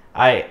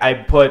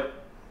 I put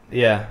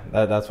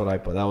that's what I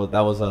put. That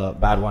was a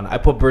bad one. I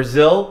put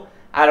Brazil.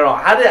 I don't know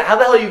how the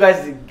hell you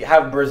guys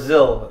have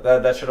Brazil.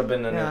 That should have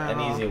been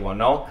an easy one.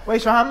 No.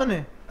 Wait, so how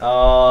many?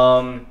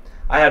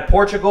 I had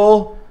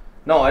Portugal.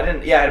 No, I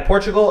didn't. Yeah, I had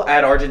Portugal. I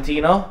had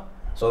Argentina.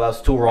 So that's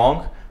 2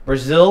 wrong.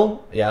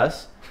 Brazil,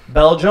 yes.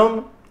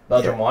 Belgium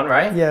 1,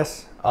 right?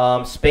 Yes.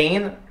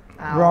 Spain,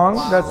 Wrong.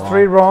 Wow. That's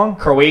 3 wrong.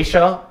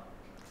 Croatia,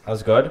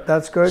 that's good.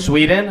 That's good.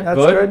 Sweden, That's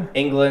good. good.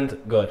 England,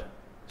 good.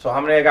 So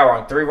how many I got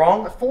wrong? 3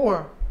 wrong?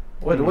 4.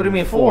 What do you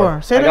mean 4.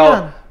 4? Say it I got,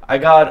 again. I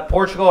got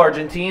Portugal,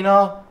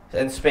 Argentina,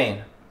 and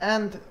Spain.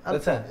 And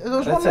That's it. There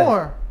was That's one it.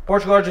 more.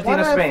 Portugal, Why Argentina,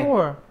 did I have Spain.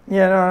 4?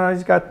 Yeah, no,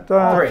 he's got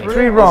 3.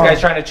 3 wrong. This guy's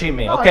trying to cheat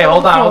me. No, Okay, I got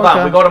hold on, 4, hold on.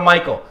 okay. We go to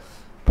Michael.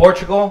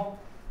 Portugal,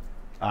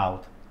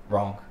 Out.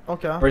 wrong.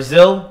 Okay.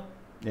 Brazil,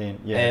 In,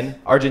 yes. in.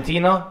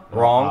 Argentina,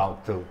 wrong.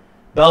 Out 2.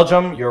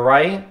 Belgium, you're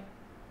right.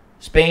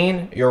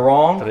 Spain, you're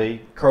wrong.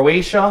 3.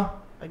 Croatia,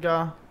 I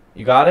got.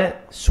 you got it.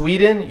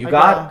 Sweden, you I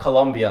got. got-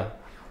 Colombia.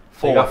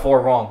 So you 4. got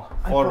 4 wrong.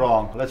 4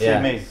 wrong. Let's Yeah.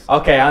 see me.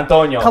 Okay,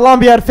 Antonio.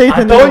 Colombia had faith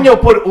in me. Antonio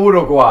put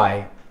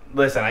Uruguay.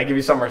 Listen, I give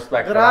you some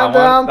respect for that Grande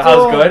one. That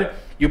was Anto. good.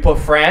 You put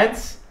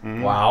France.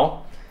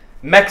 Wow.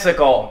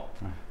 Mexico.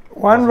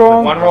 1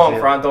 wrong. 1 wrong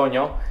for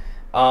Antonio.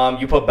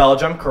 You put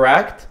Belgium,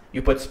 correct.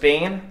 You put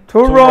Spain.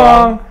 2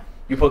 wrong.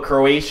 You put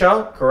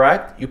Croatia,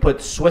 correct. You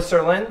put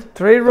Switzerland. 3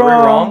 3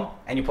 wrong. wrong.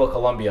 And you put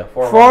Colombia.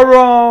 4 4 wrong.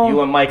 wrong.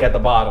 You and Mike at the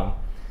bottom.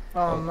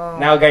 Oh no.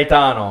 Now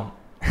Gaetano.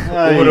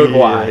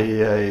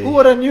 Uruguay. Who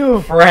would have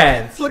knew?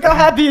 France. Look how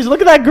happy he is.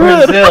 Look at that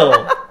grid.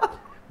 Brazil.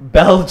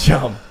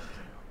 Belgium.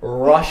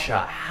 Russia.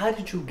 How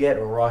did you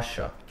get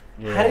Russia?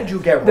 How did you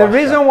get The Russia?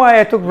 reason why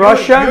I took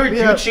Russia.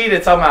 You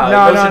cheated somehow.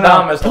 No, It goes no, to no.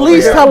 Damas over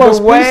Please here. tell us.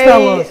 The Please tell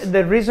way, us.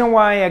 the reason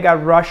why I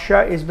got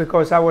Russia is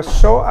because I was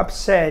so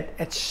upset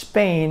at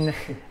Spain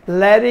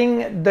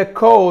letting the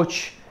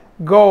coach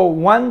go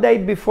 1 day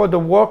before the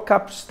World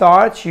Cup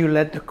starts. You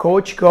let the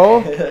coach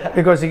go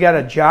because he got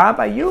a job.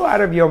 Are you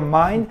out of your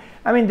mind?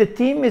 I mean, the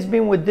team has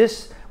been with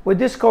with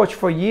this coach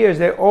for years.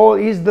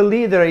 He's the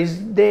leader.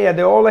 He's there.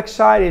 They're all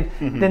excited.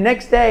 The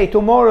next day,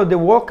 tomorrow, the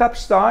World Cup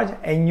starts,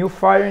 and you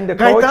firing the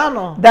coach.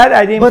 That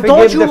I didn't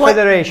forgive the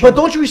federation. But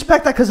don't you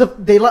respect that because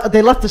they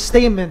left a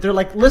statement? They're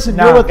like, listen,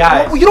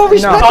 guys, you don't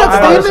respect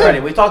that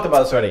statement. We talked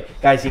about this already.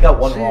 Guys, he got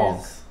one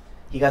wrong.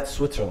 He got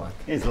Switzerland.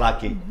 He's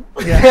lucky.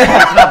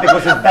 It's not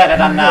because he's better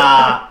than.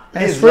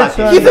 He's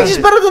lucky. He thinks he's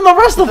better than the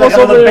rest of us.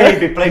 Like a little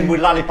baby playing with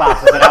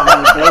lollipops that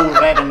are blue,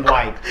 red, and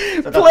white.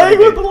 So playing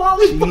with the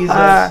lollipops. Jesus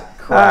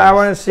Christ. I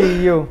want to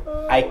see you.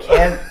 I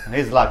can't.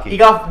 He's lucky.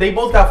 They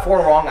both got 4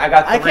 wrong. I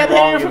got 3 wrong. I can't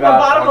hear you from the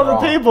bottom of the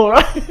table,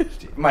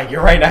 right? Mike,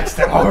 you're right next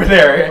to him over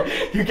there.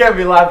 You can't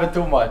be laughing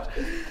too much.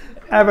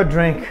 Have a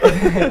drink.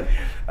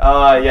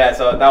 Yeah.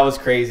 So that was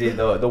crazy.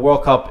 The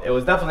World Cup. It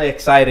was definitely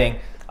exciting.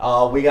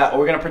 We're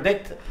gonna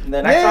predict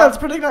the next round. Let's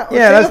predict that.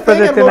 Yeah, let's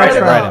predict the next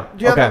round.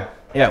 Okay.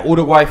 Yeah,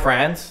 Uruguay,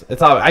 France.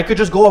 It's all. I could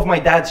just go off my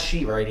dad's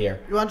sheet right here.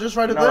 You want to just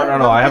write it there?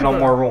 No. I have no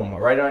more room.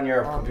 Write it on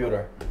your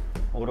computer.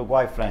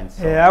 Uruguay, France.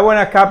 So. Yeah, I want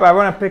a cup. I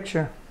want a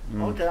picture.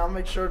 Okay, I'll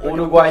make sure.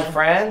 Uruguay,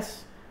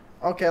 France.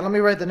 Okay, let me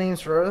write the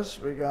names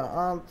first. We got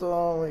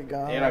Anto. We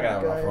got. You're not gonna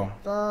have enough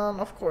room.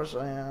 Of course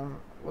I am.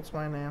 What's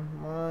my name?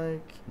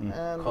 Mike.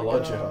 And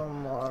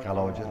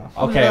Kaloja.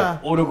 Okay,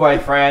 Uruguay,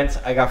 France.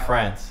 I got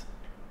France.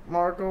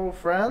 Marco,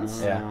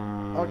 France. Yeah.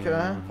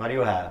 Okay. What do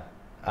you have?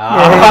 You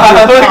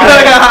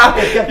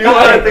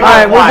want to think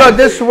Alright, we'll go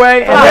this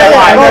way and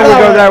then we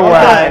go that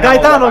way.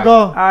 Gaetano,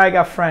 go. I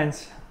got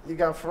France. You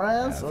got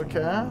France,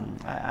 okay.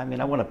 I mean,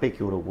 I want to pick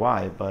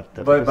Uruguay, but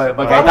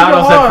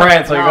Gaetano said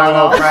France, so you're going to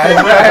go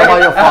France. Follow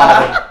your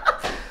father.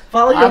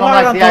 Follow your I don't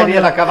heart, like the Antonio.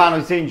 idea that Cavani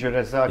is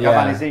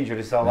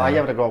injured, so I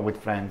have to go with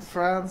France.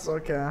 France,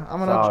 okay. I'm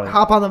gonna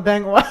hop on the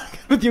bandwagon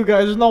with you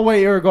guys. There's no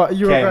way you're guys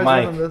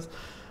winning this.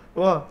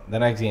 What? The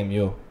next game,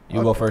 you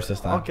go first this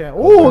time. Okay.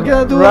 Ooh, we're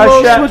gonna do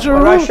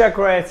Russia,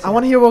 Croatia. I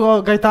want to hear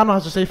what Gaetano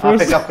has to say I'll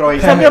first. pick up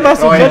Croatia. Send me a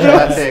message.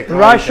 That's it.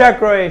 Russia,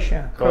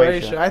 Croatia.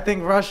 Croatia. I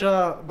think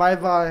Russia.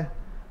 Bye.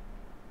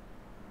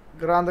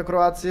 Grande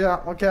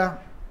Croatia. Okay.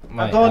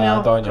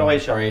 Antonio.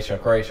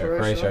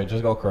 Croatia.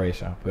 Just go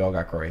Croatia. We all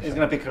got Croatia. He's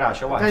gonna pick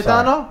Russia. Why?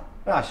 Gaetano.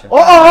 Russia.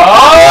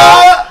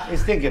 Oh!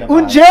 He's thinking about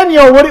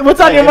Ungenio.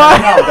 What's on your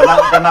mind?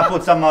 No, then I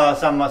put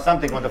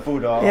something on the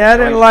food. Yeah, I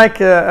didn't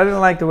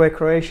like the way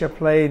Croatia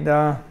played.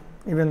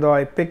 Even though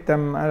I picked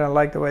them, I don't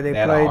like the way they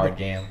played. They had a hard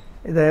game.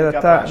 They had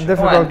a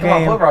difficult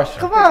game.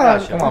 Come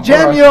on,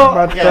 Genio.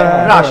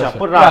 Russia.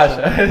 Put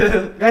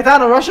Russia.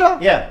 Gaetano, Russia?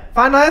 Yeah.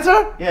 Final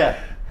answer? Yeah.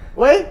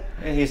 Wait.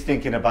 He's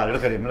thinking about it.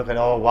 Look at him.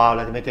 Oh wow.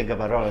 Let me think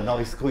about it. No,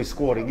 he's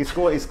scoring. He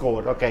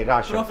scored. Okay,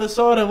 Russia.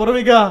 Professore, what do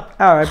we got?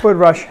 All right, put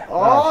Russia.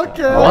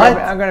 Okay. What?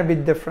 I'm gonna be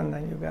different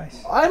than you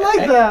guys. I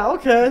like that.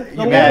 Okay.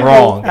 You got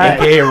wrong.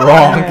 Okay,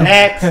 wrong.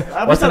 Next.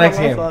 What's the next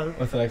game?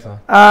 What's the next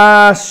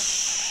one?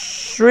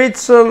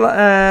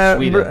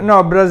 Switzerland.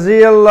 No,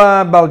 Brazil,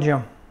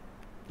 Belgium.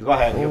 Go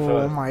ahead.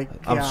 Oh my God.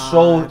 I'm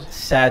so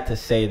sad to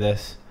say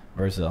this,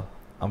 Brazil.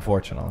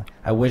 Unfortunately,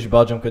 I wish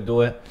Belgium could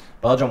do it.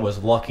 Belgium was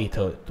lucky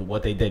to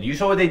what they did. You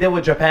saw what they did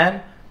with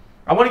Japan?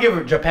 I want to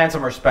give Japan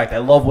some respect. I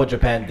love what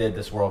Japan did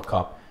this World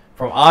Cup.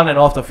 From on and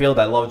off the field,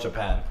 I love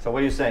Japan. So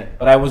what are you saying?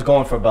 But I was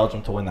going for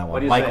Belgium to win that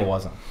one. Michael saying?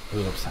 wasn't. He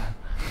was upset.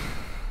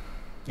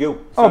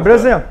 You. Oh,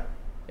 Brazil.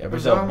 Yeah,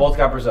 Brazil. Both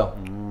got Brazil.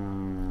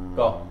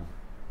 Go.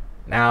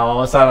 Now, all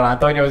of a sudden,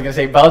 Antonio was going to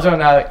say Belgium.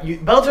 Now,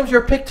 Belgium's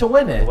your pick to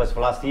win it. It was for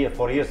last year,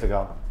 4 years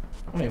ago.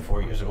 I mean,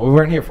 4 years ago. We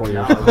weren't here 4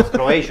 years ago. It's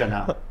Croatia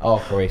now. Oh,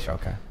 Croatia,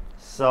 okay.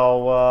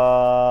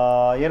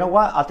 So, you know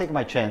what? I'll take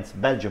my chance.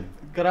 Belgium.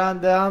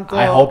 Grande Anto.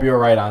 I hope you're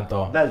right,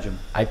 Anto. Belgium.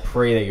 I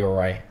pray that you're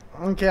right.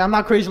 Okay, I'm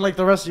not crazy like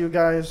the rest of you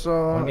guys, so...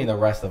 What do you mean the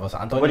rest of us?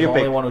 Antonio's What do you the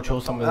only pick? one who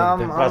chose something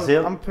different.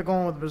 Brazil? I'm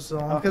going with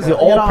Brazil. Okay. They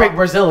all pick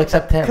Brazil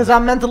except him. Because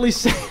I'm mentally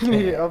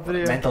sane up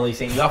here. Mentally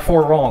saying you got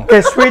 4 wrong.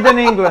 Okay, Sweden,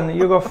 England.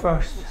 You go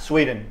first.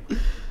 Sweden.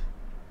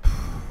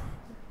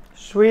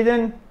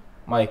 Sweden.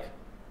 Mike.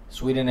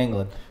 Sweden,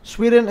 England.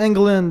 Sweden,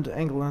 England.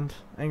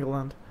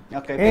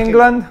 Okay.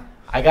 England.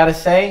 I gotta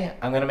say,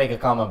 I'm gonna make a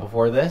comment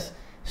before this.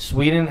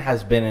 Sweden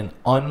has been an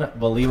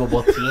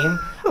unbelievable team.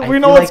 We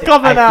know what's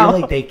coming I now.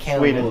 feel like they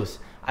can't lose.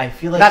 I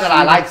feel like Not that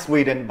I like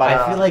Sweden, but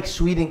I feel like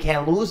Sweden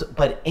can't lose,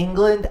 but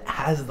England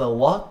has the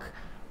luck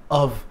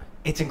of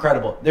it's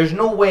incredible. There's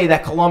no way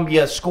that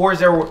Colombia scores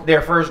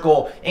their first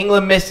goal,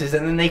 England misses,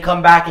 and then they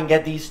come back and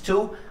get these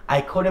 2.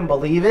 I couldn't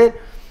believe it.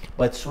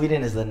 But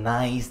Sweden is a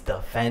nice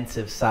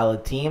defensive,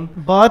 solid team.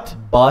 But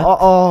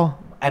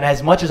and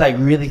as much as I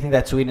really think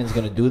that Sweden is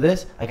going to do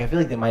this, like I feel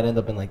like they might end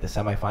up in like the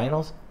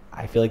semifinals.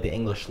 I feel like the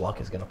English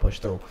luck is going to push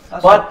through.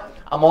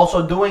 I'm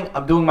also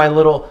doing my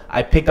little.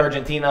 I picked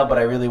Argentina, but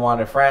I really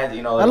wanted France.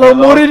 You know, like I love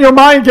Mourinho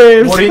mind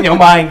games. Mourinho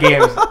mind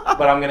games.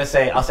 But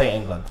I'll say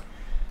England.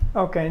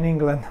 Okay, in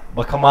England.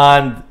 But come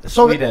on,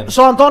 Sweden.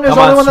 So Antonio's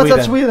the only one that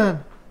said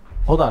Sweden.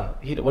 Hold on.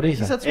 What did he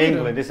say? He said Sweden.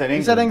 England. He said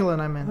England. He said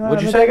England, I mean.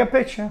 What'd you take say? A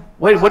picture.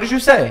 Wait, what did you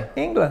say?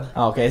 England.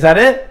 Oh, okay, is that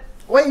it?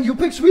 Wait, you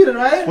picked Sweden,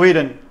 right?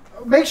 Sweden.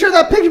 Make sure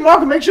that picture,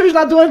 Marco, make sure he's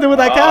not doing anything with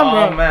that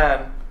camera. Oh,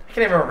 man. I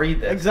can't even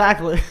read this.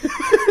 Exactly.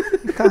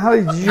 the hell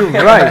did you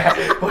write?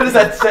 What does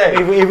that say?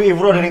 He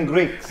wrote it in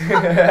Greek.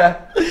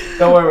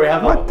 Don't worry, we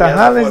have What the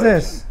hell is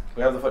this?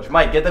 We have the footage.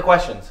 Mike, get the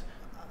questions.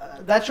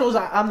 That shows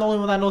I'm the only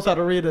one that knows how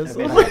to read it.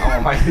 So.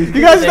 Oh my! You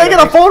guys making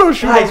a photo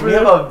shoot? Guys, over we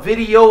here. have a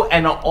video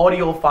and an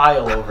audio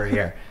file over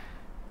here.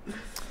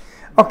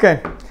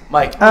 Okay.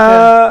 Mike.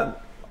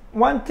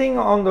 One thing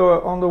on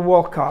the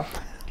World Cup.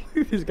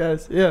 Look at these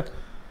guys. Yeah.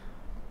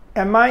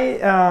 Am I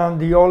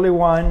the only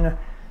one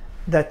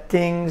that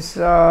thinks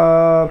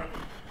that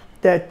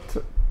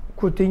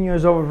Coutinho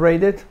is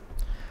overrated?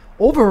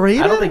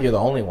 Overrated? I don't think you're the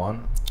only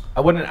one.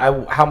 I wouldn't.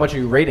 How much are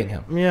you rating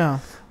him? Yeah.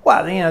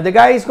 Well, the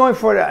guy is going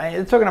for,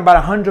 you're talking about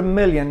 100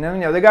 million.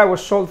 The guy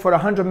was sold for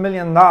 $100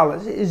 million.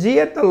 Is he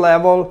at the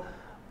level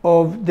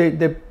of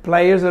the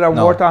players that are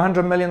worth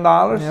 $100 million?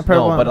 Yeah,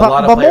 No, but a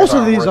lot of players most of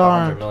aren't these worth 100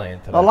 aren't. million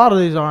today. A lot of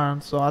these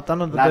aren't. So at the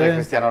end of the Not day,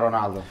 Cristiano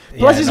Ronaldo.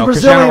 plus he's no,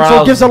 Brazilian, Cristiano so it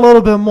Ronaldo's- gives a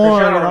little bit more.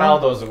 Cristiano you know?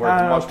 Ronaldo's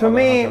worth much To more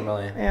me, than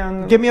 100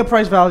 million. Give me a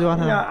price value on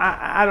him.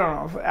 I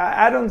don't know.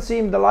 I don't see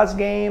him the last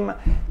game,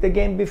 the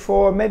game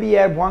before. Maybe he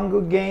had one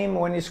good game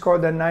when he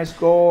scored a nice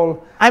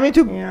goal. I mean,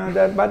 to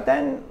But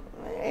then,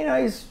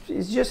 he's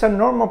just a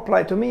normal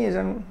player. To me, he's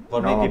a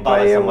For me, normal Dybala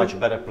player. is a much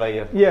better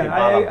player. Yeah,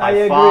 Dybala I by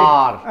agree.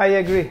 far. I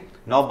agree.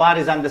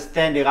 Nobody's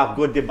understanding how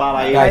good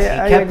Dybala is. Guys,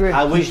 I he kept, agree.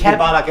 I wish he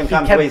kept, Dybala can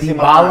come he kept to AC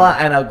Dybala Milan.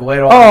 and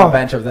Aguero on the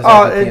bench of this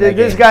Argentina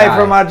this game. guy Guys.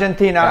 from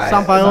Argentina. Guys.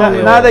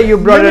 Sampaoli. Now that you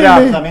brought it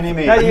up.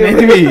 Mini-me.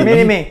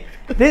 Mini-me.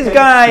 This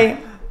guy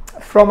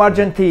from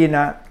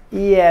Argentina,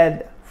 he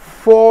had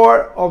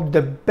 4 of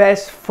the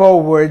best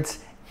forwards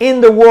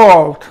in the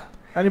world.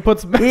 and he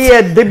puts. He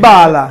had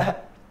Dybala,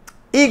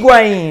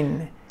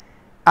 Higuain,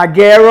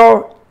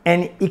 Aguero,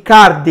 and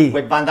Icardi.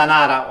 With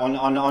Bandanara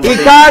on the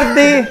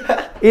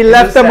Icardi, he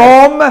left them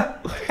home,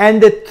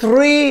 and the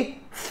 3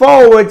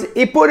 forwards,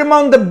 he put him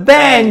on the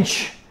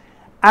bench.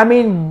 I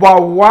mean,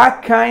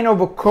 what kind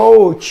of a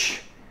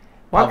coach?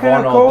 What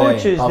kind of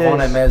coach is Pavone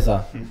this?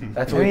 Meza.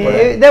 That's I what mean, we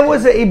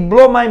put in. it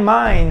blew my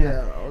mind.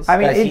 I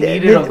mean, Guys, he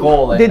needed a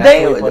goal, and Did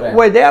that's what he put in.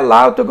 were they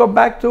allowed to go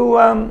back to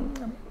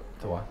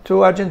what?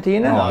 to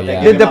Argentina? Oh,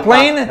 yeah. Did the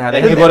plane? Nah,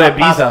 they can go to Ibiza.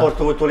 passport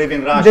to live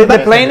in Russia. Did the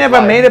plane ever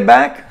made it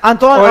back?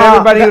 Antoine, Or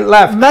everybody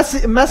left?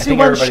 Messi think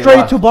went everybody straight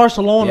left. to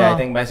Barcelona. Yeah, I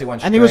think Messi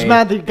went straight. and he was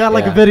mad. They got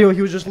like a Yeah. video.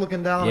 He was just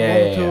looking down. Yeah,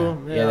 and yeah,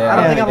 going to, yeah. I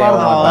don't Yeah, think they a lot of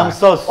were Oh, them. I'm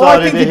so I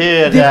sorry think to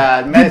hear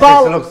that.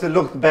 Dybala- Messi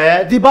looks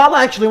bad. Dybala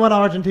actually went to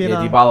Argentina.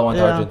 Yeah, Dybala went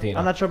to Yeah, Argentina.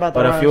 I'm not sure about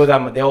but the a few of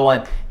rest. them, they all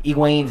went.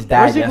 Higuain's Where's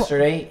dad he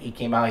yesterday, he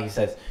came out. He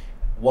says,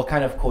 "What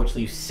kind of coach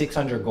leaves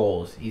 600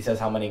 goals?" He says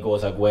how many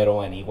goals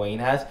Aguero and Higuain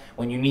has.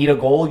 When you need a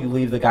goal, you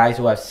leave the guys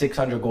who have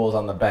 600 goals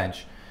on the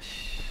bench.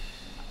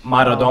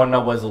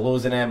 Maradona was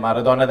losing it.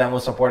 Maradona then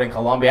was supporting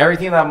Colombia.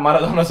 Everything that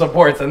Maradona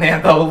supports, and they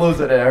ended up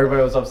losing it.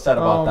 Everybody was upset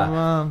about that.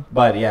 Man.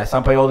 But yeah,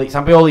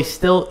 Sampaoli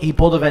still, he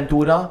pulled a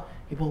Ventura.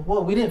 He pulled,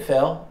 well, we didn't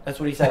fail. That's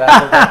what he said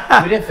after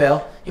that. We didn't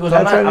fail. He goes,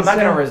 I'm That's what not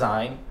he going to said.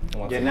 resign. He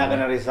wants You're some not money. going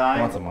to He resign.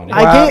 wants some money.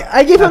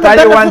 I gave him the I'll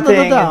tell you benefit one of the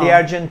thing: doubt. the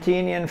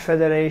Argentinian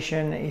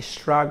Federation is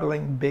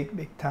struggling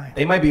big time.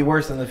 They might be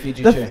worse than the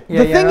Fiji The, chick. the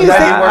Yeah, thing no, is, that-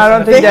 they, I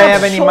don't think they they have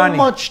have any so money.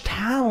 much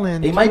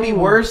talent. They might be too.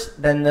 worse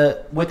than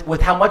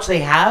with how much they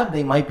have.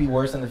 They might be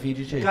worse than the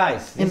Fiji chick.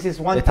 Guys, this is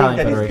one the thing Italian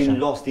that has Federation.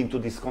 been lost into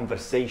this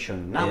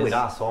conversation. Not Yes. with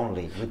us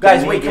only. With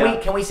Guys, the wait.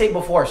 media. Can we say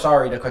before?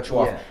 Sorry to cut you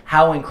off. Yeah.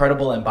 How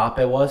incredible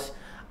Mbappe was.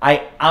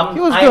 I'm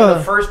He was the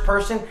good. first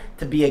person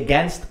to be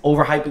against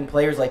overhyping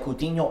players like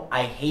Coutinho.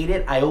 I hate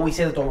it. I always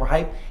say that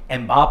overhype.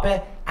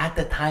 Mbappe, at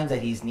the times that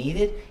he's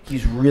needed,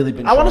 he's really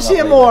been. I want to showing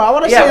see up him lately. more. I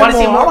want to Yeah, see wanna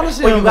him more. I want to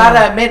see But him you more.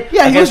 gotta admit,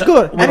 Yeah, he was against-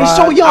 good, and with- he's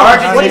so young.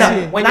 Argentina, How old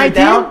is he? when you're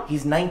 19? down,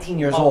 he's 19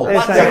 years old. It's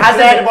What's like-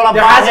 incredible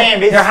about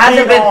him? He's there hasn't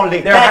speed been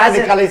only. there hasn't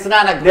Technically, it's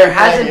not a great there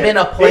hasn't player. been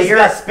a He's player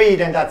got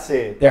speed and that's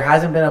it. There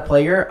hasn't been a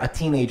player, a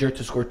teenager,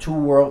 to score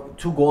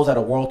two goals at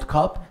a World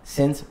Cup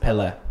since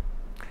Pelé.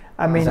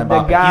 I mean, the Mbappe.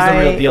 He's the guy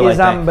real deal, I is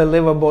think.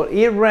 unbelievable.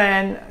 He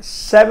ran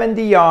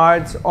 70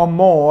 yards or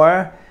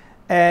more,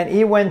 and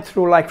he went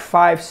through like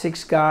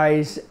 5-6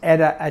 guys at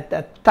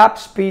a top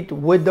speed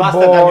with the Faster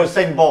ball. than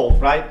Usain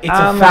Bolt, right? It's a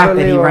fact that he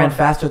Unbelievable. ran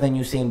faster than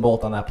Usain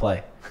Bolt on that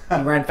play.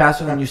 He ran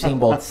faster than Usain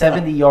Bolt,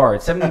 70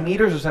 yards, 70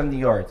 meters or 70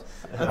 yards.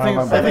 I don't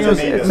remember. 70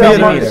 It's meters.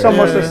 almost,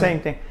 almost Yeah. the same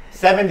thing.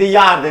 70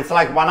 yards, it's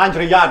like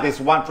 100 yards. It's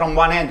one from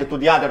one end to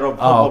the other of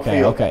Oh, the okay,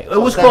 field. okay. It So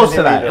was close to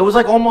 70 that. meters. It was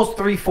like almost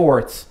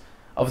 3/4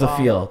 of the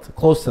field,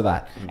 close to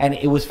that. And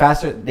it was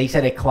faster. They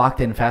said it clocked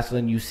in faster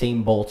than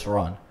Usain Bolt's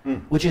run,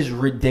 which is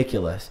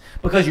ridiculous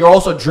because you're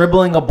also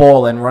dribbling a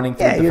ball and running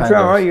through Yeah, you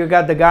defenders. you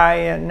got the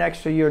guy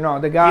next to you. No,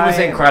 the guy. He was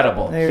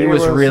incredible. He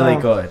was really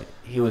good.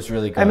 He was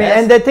really good. I mean,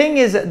 and the thing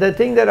is, the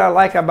thing that I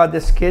like about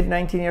this kid,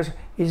 19 years,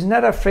 he's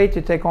not afraid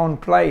to take on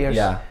players.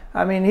 Yeah.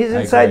 I mean, he's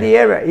I inside agree. the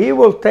area. He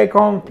will take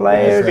on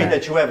players. Speed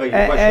that you ever, you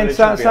And question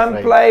some, should be some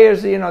afraid.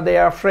 players, they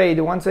are afraid.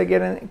 Once they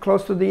get in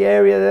close to the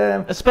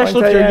area,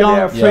 Especially once if you're they're young,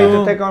 afraid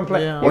too. to take on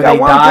players. Yeah. You Or got they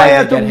one dive,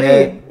 player they to get be.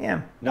 hit. Yeah.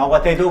 No,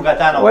 what they do,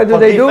 Gaetano, What do for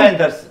they do?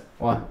 defenders,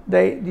 what?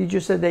 Did you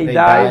say they They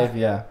dive?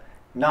 Yeah.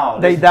 no,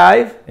 They this-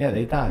 dive? Yeah,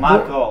 they died.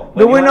 Marco.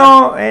 Do when we you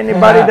know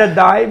anybody that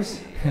dives?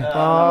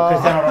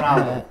 Cristiano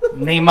Ronaldo.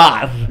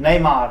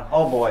 Neymar.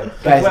 Oh boy.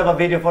 Guys, Can you have a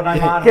video for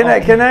Neymar?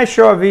 Can I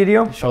show a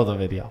video Show the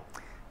video.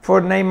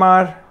 for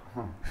Neymar?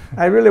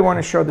 I really want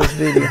to show this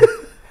video.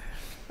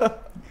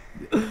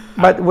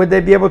 But would they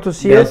be able to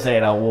see They'll it? say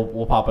it.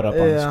 We'll pop it up on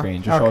the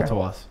screen. Just show it Okay.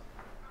 to us.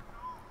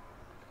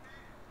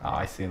 Oh,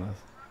 I see this.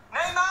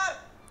 Neymar!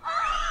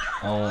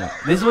 Oh,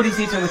 this is what he's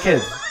teaching the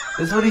kids.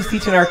 This is what he's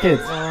teaching our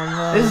kids. Oh,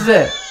 no. This is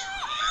it.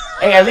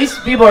 Hey, at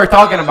least people are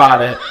talking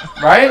about it,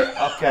 right?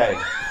 Okay.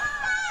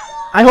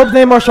 I hope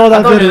Neymar saw I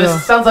that told you, video.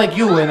 this sounds like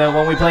you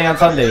when we play on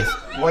Sundays.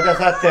 What does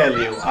that tell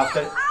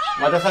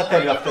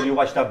you after you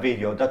watch that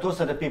video? That those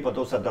are the people,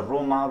 those are the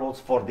role models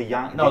for the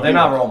young. No, they're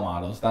not role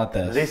models. Not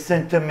this.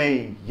 Listen to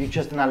me. You're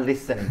just not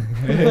listening.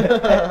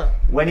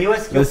 When you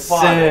ask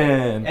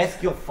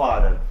your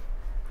father,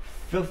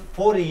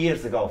 40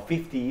 years ago,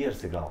 50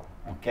 years ago,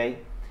 okay,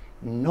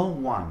 no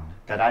one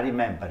that I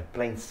remember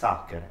playing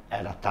soccer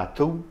had a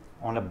tattoo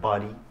on the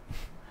body.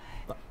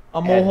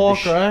 A mohawk,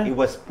 He right?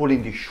 was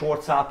pulling the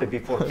shorts up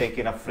before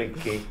taking a free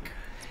kick.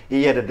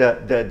 He had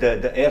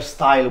the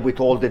hairstyle with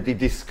all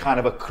this kind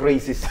of a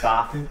crazy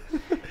stuff.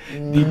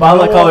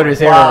 Dybala colored his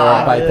hair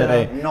by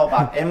today. No,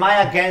 but am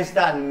I against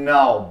that?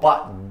 No,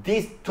 but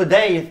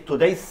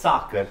today's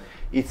soccer,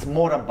 it's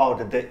more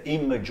about the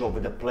image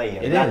of the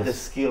player, not the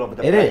skill of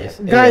the player. It is.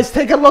 Guys,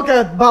 take a look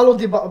at Paulo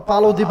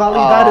Dybala. He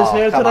dyed his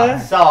hair come today. on.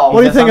 So,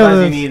 What do you think of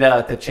Sometimes this? you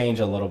need to change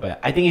a little bit.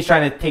 I think he's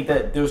trying to take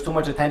there was too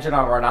much attention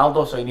on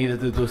Ronaldo, so he needed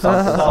to do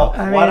something. So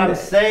So what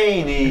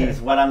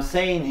I'm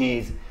saying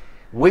is,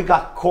 we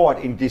got caught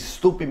in this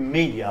stupid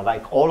media,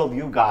 like all of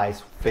you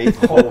guys,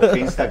 Facebook,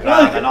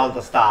 Instagram, and all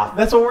the stuff.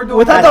 that's what we're doing.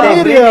 Without But the they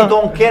media. really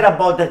don't care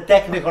about the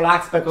technical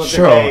aspect of the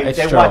True, game. it's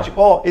They true. watch,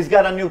 oh, he's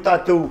got a new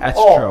tattoo. That's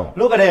oh,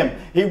 true. look at him.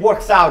 He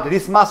works out.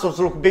 His muscles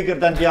look bigger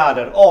than the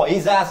other. Oh,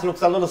 his ass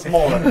looks a little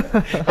smaller.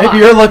 Maybe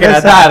you're looking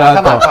at that,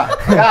 Come on, Anto.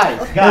 come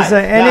on. Guys,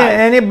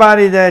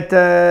 Anybody that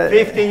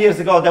 50 years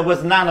ago, there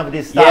was none of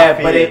this stuff.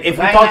 Yeah, but here. if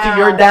we Right talk to now-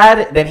 your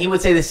dad, then he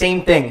would say the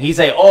same thing. He'd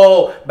say,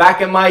 "Oh,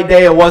 back in my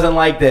day, it wasn't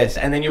like this,"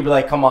 and then you'd be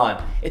like, "Come on,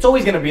 it's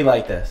always gonna be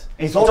like this.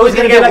 It's always always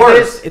gonna gonna get be like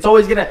worse. this? It's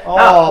always gonna."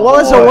 Oh, Well,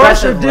 it's a boy.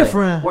 worse or Definitely.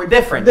 different? We're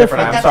different.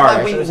 Different. I'm That's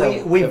sorry.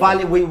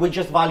 why we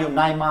just value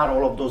Neymar,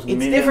 all of those It's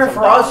millions different of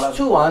for us dollars.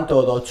 too,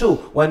 Anto, though, too.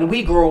 When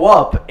we grew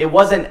up, it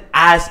wasn't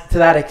as to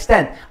that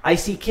extent. I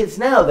see kids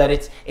now that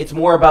it's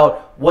more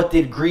about what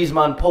did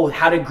Griezmann post,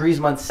 how did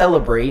Griezmann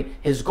celebrate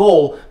his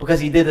goal, because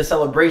he did the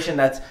celebration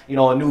that's,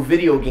 a new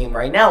video game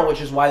right now,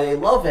 which is why they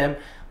love him.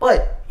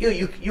 But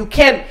you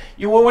can't,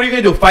 what are you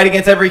going to do, fight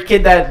against every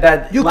kid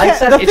that You likes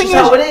can't. that? The It's thing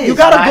just how it is, is. you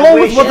gotta I go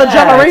wish- with what the yeah,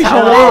 generation that's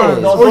how it wants,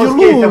 is. Those or you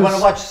kids that want to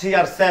lose. watch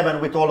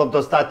CR7 with all of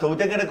those tattoos,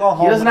 they're gonna go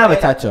home. He doesn't have a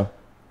tattoo.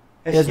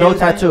 He has no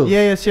Excuse me? tattoo.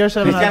 Yeah,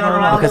 CR7. Cristiano I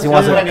heard Ronaldo Because he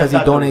doesn't have because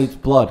any he tattoos.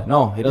 donates blood.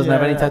 No, he doesn't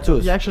have any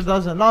tattoos. He actually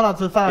doesn't. No, not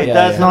to the fact. He Yeah,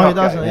 doesn't. No, he Okay.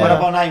 doesn't. What Yeah.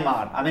 about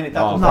Neymar? I mean,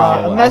 Oh, No,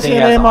 probably. Messi I think he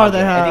and has Neymar, they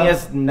 100. I think he have-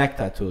 has neck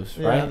tattoos,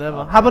 Yeah, right?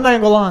 never. How about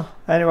Nainggolan?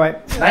 anyway.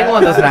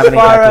 Nainggolan doesn't have any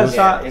As far tattoos.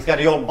 as, He's got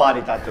the whole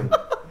body tattoo.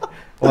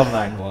 Love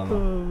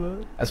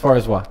Nainggolan. As far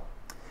as what?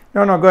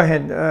 No, go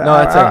ahead.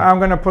 that's it. I'm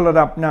gonna pull it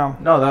up now.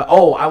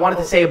 No, I wanted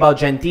to say about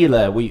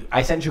Gentile.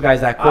 I sent you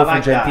guys that quote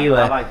like from that. Gentile,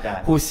 I like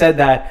that. who said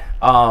that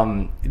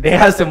they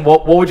asked him,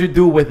 what would you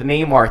do with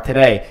Neymar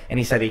today? And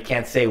he said he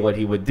can't say what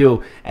he would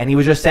do. And he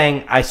was just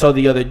saying, I saw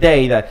the other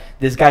day that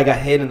this guy got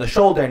hit in the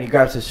shoulder and he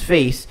grabs his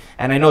face.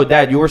 And I know,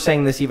 Dad, you were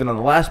saying this even on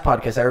the last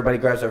podcast, everybody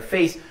grabs their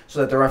face so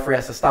that the referee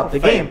has to stop the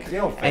game.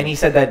 And he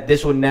said that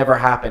this would never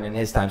happen in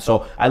his time.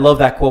 So I love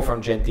that quote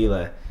from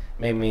Gentile.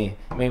 Made me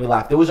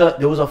laugh. There was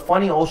a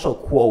funny also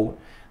quote,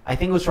 I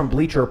think it was from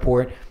Bleacher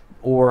Report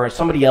or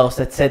somebody else,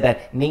 that said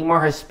that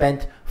Neymar has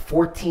spent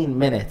 14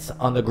 minutes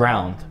on the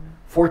ground.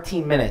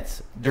 14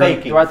 minutes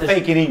Faking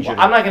injury.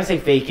 Well, I'm not going to say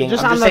faking.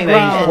 Just I'm on just the saying that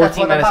ground. he's That's 14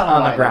 what the minutes bottom on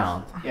the line is.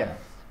 ground, Yeah.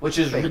 which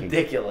is Faking.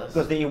 ridiculous.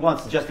 Because he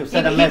wants just to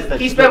send a message.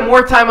 He spent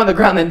more time on the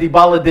ground than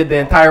Dybala did the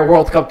entire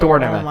World Cup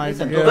tournament. Oh my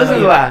Listen, God. Listen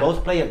to that. Those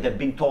players, they've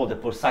been told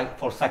that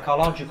for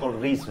psychological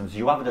reasons,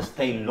 you have to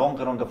stay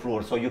longer on the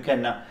floor so you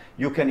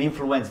can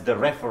influence the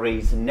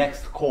referee's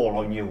next call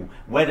on you,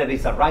 whether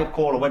it's a right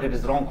call or whether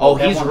it's wrong call. Oh,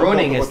 They he's want the ball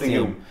ruining to go his to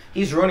you. team.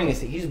 He's ruining his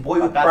team. He's boy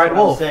But with that's Pride what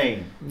I'm Wolf.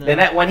 saying.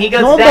 Then when he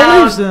gets No one down,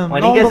 believes him.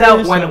 when No he one gets out,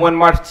 believes him. when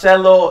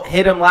Marcelo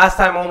hit him last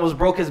time, almost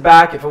broke his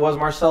back. If it was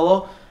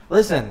Marcelo,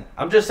 listen,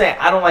 I'm just saying,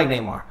 I don't like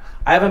Neymar.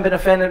 I haven't been a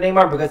fan of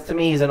Neymar because to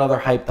me he's another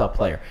hyped up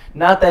player.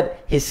 Not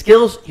that his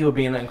skills, he would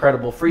be an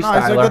incredible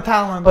freestyler. he's a good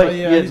talent, But but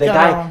yeah, yeah, he's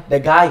the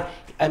guy.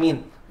 I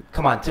mean,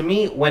 come on. To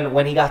me,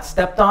 when he got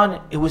stepped on,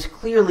 it was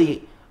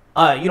clearly.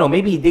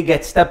 Maybe he did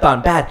get stepped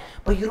on bad,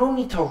 but you don't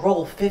need to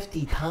roll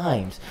 50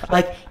 times.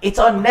 Like, it's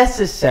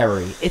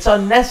unnecessary. It's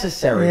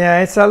unnecessary.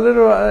 Yeah, it's a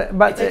little,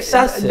 but It's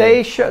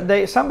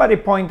excessive. somebody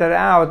pointed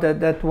out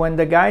that when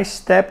the guy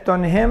stepped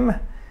on him,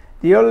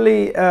 the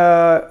only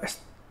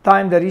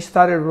time that he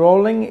started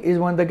rolling is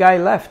when the guy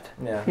left.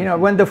 Yeah.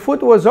 When the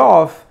foot was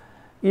off,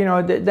 then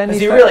He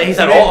started,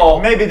 said, "Oh,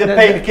 Maybe the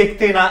pain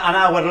kicked in an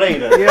hour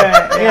later.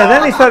 yeah,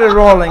 then he started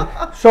rolling.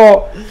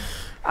 So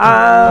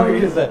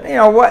You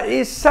know what?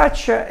 He's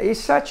such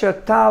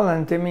a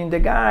talent. I mean, the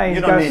guy.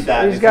 You don't need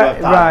that. He's got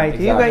right.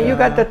 Exactly. You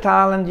got the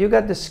talent. You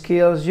got the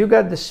skills. You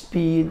got the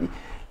speed.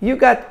 You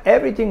got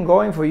everything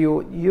going for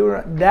you.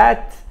 You're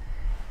that.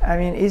 I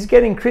mean, he's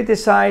getting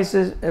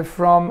criticized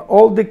from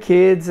all the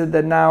kids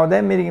that now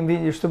they're making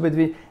videos, stupid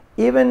videos.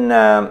 Even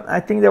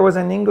I think there was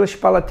an English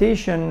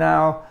politician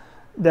now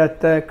that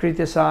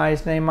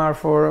criticized Neymar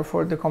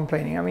for the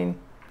complaining. I mean,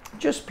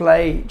 just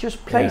play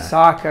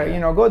soccer. You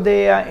know, go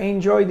there,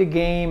 enjoy the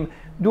game,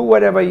 do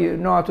whatever you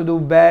know how to do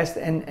best,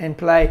 and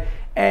play.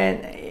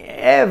 And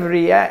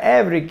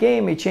every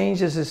game he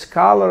changes his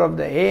color of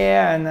the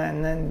hair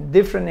and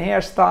different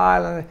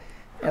hairstyle,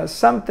 and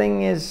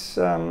something is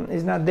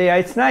not there.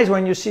 It's nice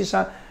when you see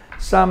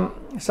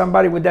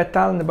somebody with that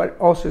talent, but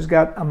also has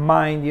got a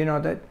mind. You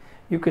know, that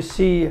you could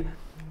see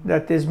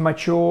that is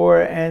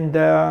mature, and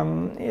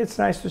it's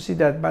nice to see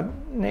that. But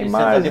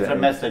Neymar is a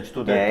different message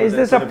to the he's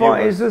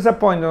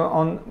disappointed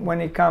on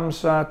when it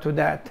comes to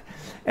that.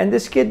 And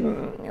this kid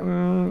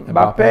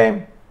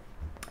Mbappe,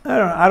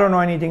 I don't know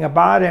anything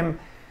about him,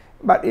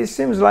 but it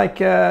seems like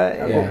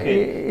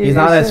he's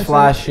not as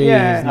flashy.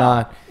 Yeah, he's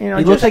not. You know,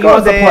 he looks like go he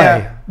wants to there,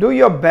 play. do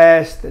your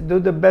best, do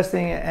the best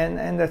thing,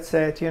 and that's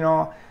it. You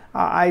know,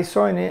 I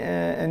saw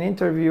an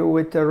interview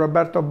with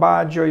Roberto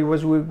Baggio. He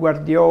was with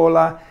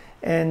Guardiola,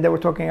 and they were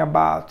talking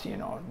about, you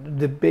know,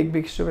 the big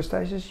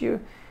superstars. Just you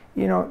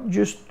know,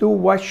 just do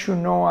what you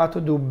know how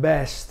to do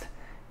best.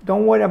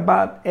 Don't worry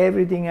about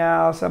everything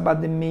else,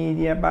 about the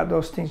media, about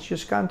those things.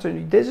 Just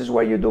concentrate. This is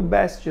what you do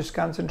best. Just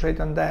concentrate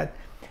on that.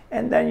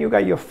 And then you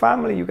got your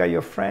family, you got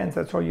your friends.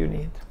 That's all you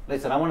need.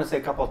 Listen, I want to say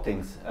a couple of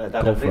things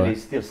that are really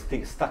still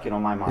stuck in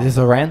my mind. Is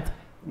this a rant?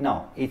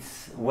 No,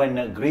 it's when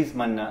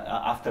Griezmann,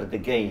 after the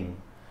game,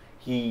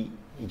 he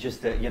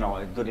just, you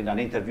know, during an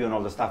interview and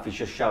all the stuff, he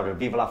just shouted,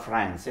 "Vive la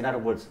France." In other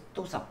words,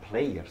 those are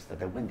players that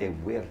when they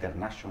wear their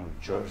national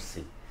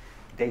jersey,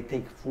 they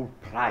take full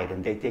pride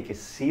and they take it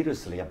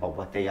seriously about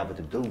what they have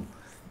to do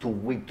to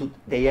win.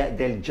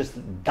 They'll just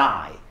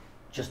die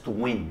just to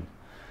win.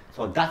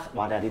 So that's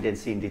what I didn't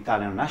see in the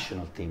Italian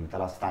national team the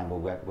last time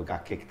we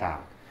got kicked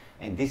out.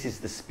 And this is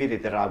the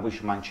spirit that I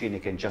wish Mancini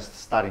can just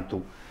start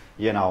to,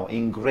 you know,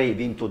 engrave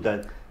into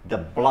the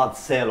blood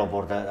cell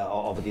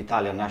of the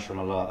Italian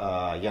national,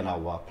 you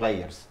know,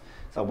 players.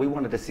 So we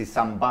wanted to see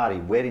somebody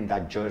wearing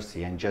that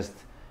jersey and just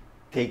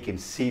take him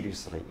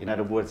seriously. In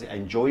other words,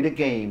 enjoy the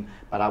game,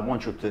 but I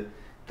want you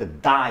to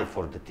die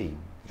for the team.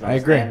 I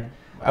agree.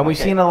 And we've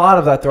seen a lot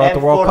of that throughout the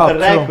World Cup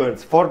too.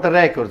 For the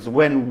records,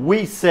 when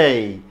we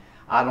say,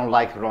 I don't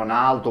like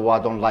Ronaldo, I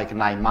don't like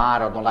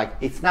Neymar, I don't like,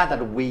 it's not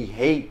that we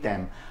hate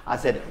them. I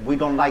said, we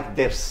don't like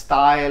their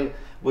style,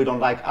 we don't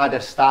like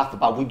other stuff,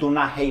 but we do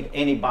not hate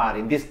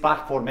anybody. In this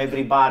platform,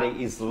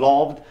 everybody is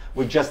loved.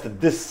 We just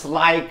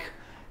dislike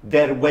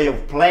their way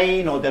of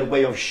playing or their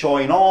way of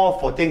showing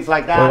off or things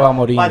like that. What about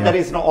Mourinho? But there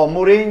is no,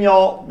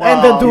 Mourinho.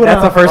 And Ventura.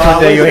 That's the first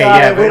one that you hate.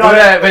 Yeah,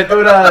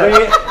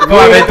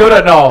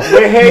 Ventura, no.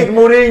 We hate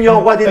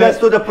Mourinho, what he does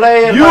to the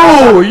players. You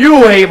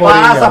hate But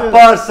as Mourinho. a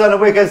person,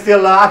 we can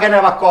still, I can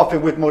have a coffee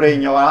with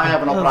Mourinho. I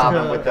have no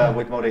problem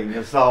with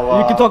Mourinho. So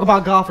you can talk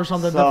about golf or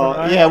something different,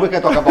 right? Yeah, we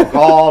can talk about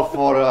golf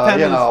or,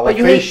 you know, But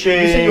fishing.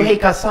 You said you hate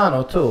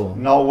Cassano too.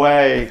 No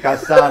way,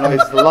 Cassano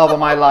is the love of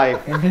my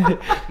life.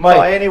 Mike,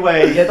 so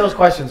anyway, get those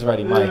questions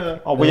ready,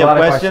 Mike. Oh, we have a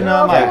question,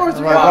 Of Mike? course,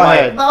 Go we have.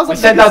 ahead. That was We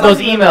the sent out biggest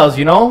those thing. emails,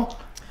 you know?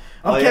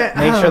 Okay.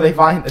 Make sure they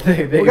find.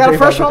 We got a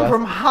first one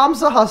from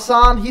Hamza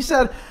Hassan. He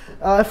said,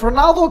 if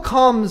Ronaldo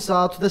comes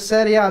to the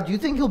Serie A, do you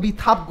think he'll be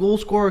top goal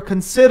scorer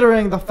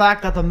considering the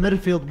fact that the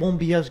midfield won't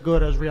be as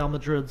good as Real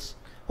Madrid's?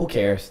 Who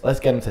cares?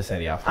 Let's get him to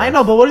Serie A first. I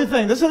know, but what do you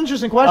think? This is an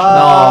interesting question.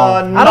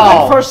 No. I don't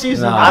think first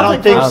season. No. I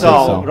don't think I don't so.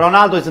 think so.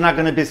 Ronaldo is not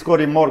going to be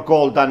scoring more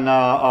goals than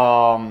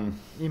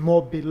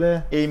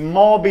Immobile.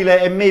 Immobile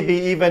and maybe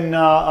even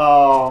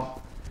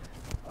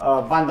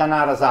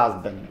Vandanara's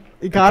husband,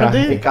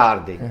 Icardi?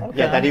 Icardi. Okay.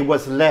 Yeah, that he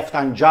was left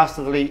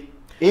unjustly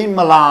in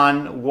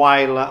Milan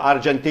while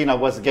Argentina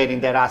was getting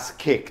their ass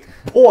kicked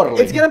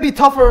poorly. It's going to be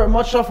tougher,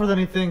 much tougher than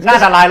he thinks.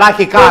 Not that I like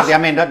Icardi. I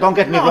mean, don't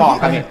get me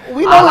wrong. I mean,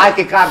 we I know- like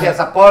Icardi as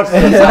a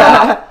person.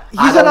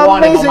 He's an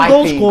amazing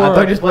goal I scorer. thought you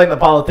were just playing the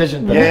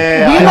politician thing.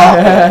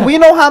 Yeah. We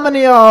know how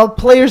many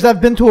players that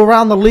have been to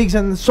around the leagues,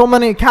 and so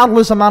many,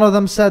 countless amount of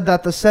them said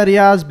that the Serie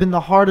A has been the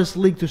hardest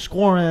league to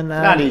score in.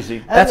 Not easy.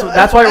 That's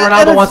why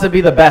Ronaldo wants to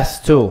be the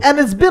best too. And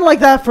it's been like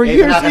that for He's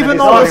years, not gonna even be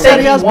though the sorry.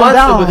 Serie A has he been wants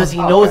to down. because he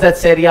knows that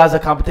Serie A is a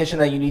competition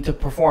that you need to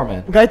perform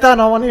in. Gaetan,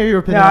 I want to hear your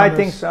opinion. Yeah, I on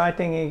think this. so. I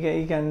think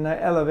he can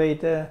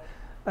elevate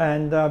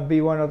and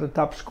be one of the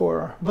top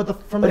scorer.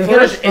 But from But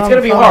the it's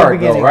gonna be from the hard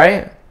though, beginning.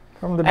 right?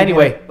 From the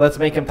Anyway, let's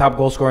make him top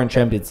goal scorer in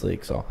Champions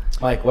League. So,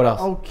 Mike, what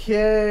else?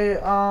 Okay,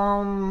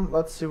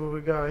 let's see what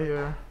we got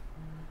here.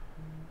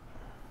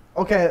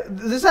 Okay,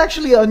 this is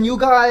actually a new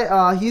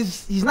guy.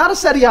 He's not a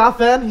Serie A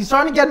fan. He's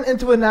starting to get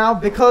into it now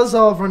because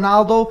of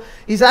Ronaldo.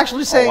 He's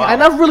actually saying, wow. I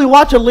never really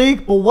watch a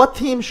league, but what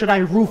team should I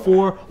root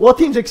for? What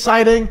team's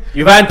exciting?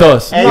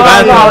 Juventus. Hey,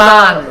 Juventus.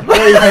 Milan.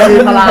 Hey,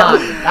 Milan.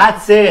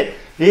 That's it.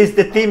 He's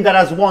the team that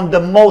has won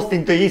the most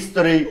in the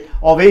history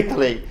of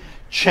Italy.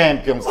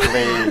 Champions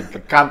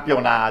League,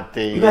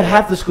 campionati, You got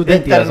half the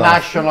Scudetti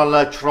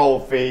international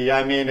trophy.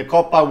 I mean,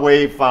 Coppa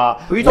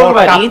UEFA. Were you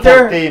talking about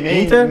Inter?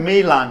 Inter?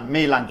 Milan.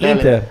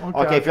 Inter.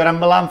 Okay, if you're a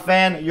Milan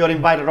fan, you're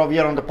invited over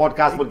here on the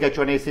podcast. We'll get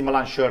you an AC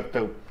Milan shirt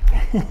too.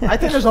 I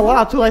think there's a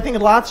lot too. I think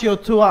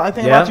Lazio too. I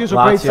think Yeah, Lazio's a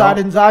great Lazio. side.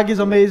 Inzaghi's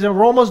amazing.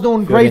 Roma's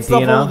doing great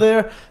stuff Fiorentina. over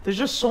there. There's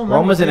just so many.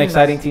 Roma's an teams.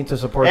 exciting team to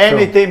support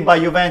Any too. team by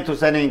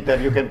Juventus and Inter,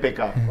 you can pick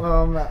up.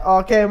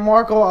 Okay,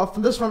 Marco.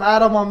 This from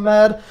Adam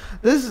Ahmed.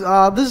 This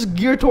is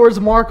geared towards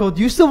Marco.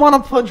 Do you still want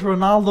to punch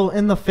Ronaldo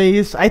in the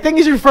face? I think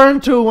he's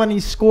referring to when he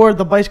scored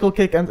the bicycle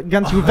kick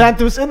against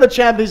Juventus in the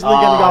Champions League. And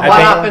he got what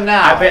violent. happened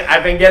now?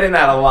 I've been getting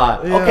that a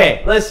lot. Yeah.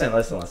 Okay, listen.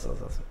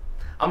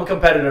 I'm a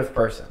competitive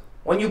person.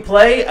 When you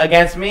play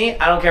against me,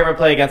 I don't care if I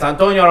play against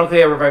Antonio, I don't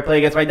care if I play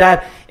against my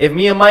dad. If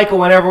me and Michael,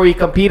 whenever we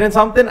compete in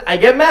something, I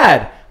get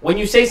mad. When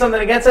you say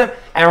something against him,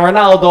 and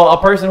Ronaldo,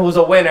 a person who's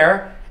a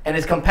winner and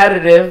is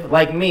competitive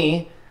like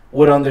me,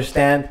 would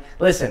understand.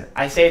 Listen,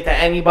 I say it to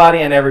anybody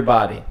and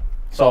everybody.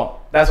 So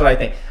that's what I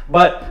think.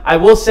 But I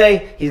will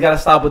say he's got to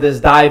stop with this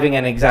diving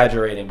and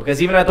exaggerating,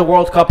 because even at the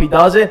World Cup he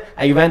does it.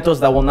 At Juventus,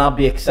 that will not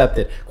be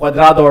accepted.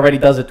 Cuadrado already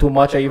does it too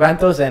much at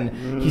Juventus, and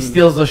he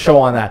steals the show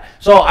on that.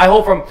 So I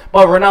hope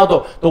but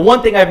Ronaldo, the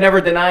one thing I've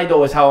never denied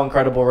though is how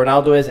incredible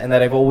Ronaldo is, and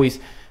that I've always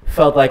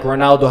felt like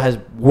Ronaldo has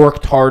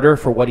worked harder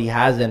for what he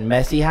has than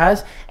Messi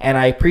has, and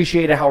I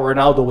appreciated how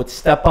Ronaldo would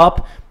step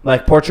up,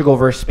 like Portugal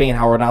versus Spain,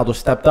 how Ronaldo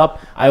stepped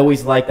up. I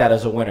always liked that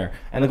as a winner.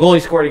 And the goal he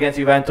scored against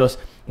Juventus,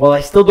 well,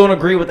 I still don't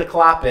agree with the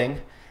clapping,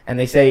 and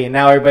they say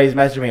now everybody's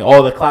messaging me,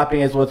 oh, the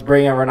clapping is what's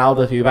bringing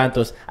Ronaldo to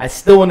Juventus. I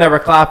still will never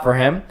clap for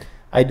him.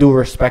 I do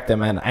respect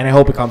him, and I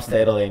hope he comes to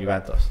Italy and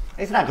Juventus.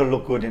 It's not going to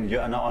look good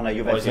on a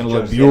Juventus It's going to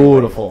look jersey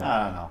beautiful. anyway.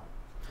 I don't know.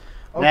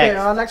 Okay,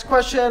 Next. next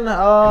question.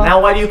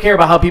 Now, why do you care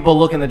about how people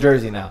look in the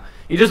jersey now?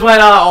 You just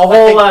went a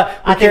whole. I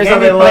Who think cares how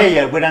any they look?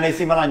 player with an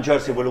AC Milan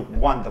jersey will look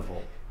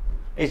wonderful.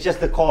 It's just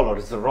the color.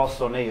 It's the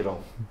rosso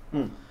nero.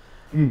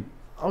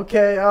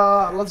 Okay,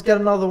 let's get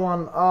another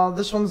one.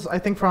 This one's, I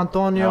think, for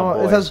Antonio.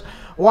 Oh, It says,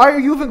 why are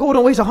you even going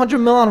to waste 100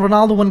 million on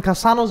Ronaldo when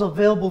Cassano's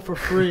available for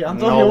free?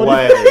 Antonio, No what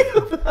way. do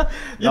you think?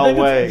 No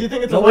way. Do you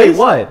think it's No, a wait, waste?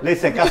 what?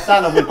 Listen,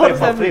 Cassano will What pay does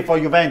for that free mean? for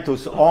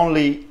Juventus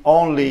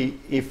only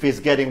if he's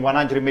getting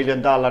 $100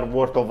 million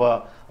worth of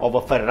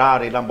a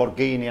Ferrari,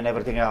 Lamborghini, and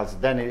everything else.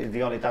 Then it's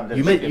the only time that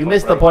You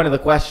missed the point of the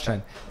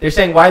question. They're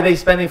saying, why are they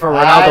spending for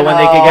Ronaldo when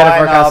they can get it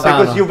for Cassano?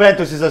 Because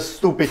Juventus is a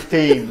stupid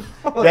team.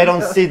 They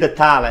don't see the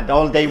talent.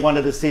 All they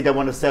wanted to see, they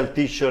want to sell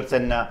T-shirts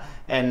and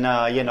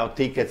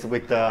tickets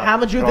with. How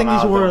much do you think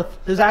he's Ronaldo.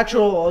 worth? His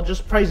actual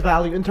just price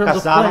value in terms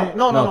Cassano? of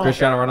play? No.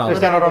 Cristiano Ronaldo.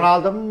 Cristiano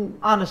Ronaldo.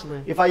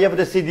 Honestly. If I ever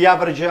to see the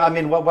average, I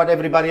mean, what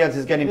everybody else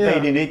is getting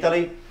paid Yeah. in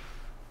Italy,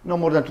 no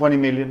more than 20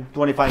 million,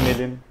 25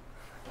 million.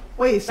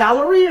 Wait,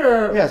 salary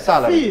or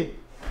salary. fee?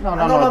 No,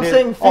 I'm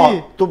saying fee.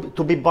 Oh,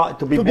 to be bought,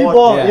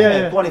 bought,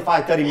 yeah.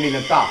 25, 30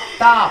 million, top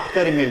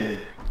 30 million.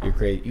 You're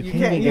great. You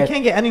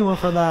can't get anyone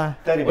for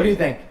that. 30 What do you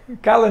million.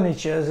 think?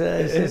 Kalinic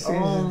is Oh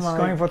my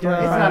going for God.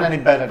 25. It's not any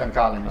better than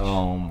Kalinic.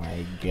 Oh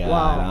my God,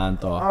 Wow.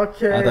 Anto.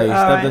 Okay. I thought you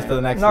stepped this to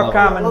the next no level.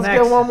 comment. Let's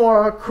Next. get one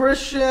more.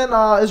 Christian,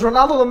 is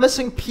Ronaldo the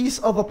missing piece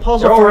of the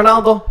puzzle? Throw for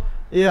Ronaldo.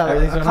 Yeah,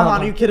 Everything's come on,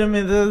 Ronaldo. are you kidding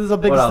me? This is a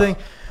big What else? thing.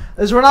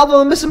 Is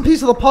Ronaldo the missing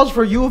piece of the puzzle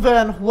for Juve,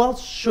 and who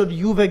else should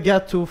Juve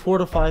get to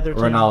fortify their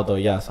team? Ronaldo,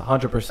 yes,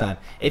 100%.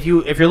 If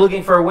you're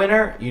looking for a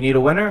winner, you need a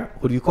winner.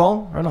 Who do you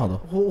call?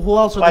 Ronaldo. Who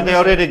else are But they they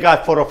missing? already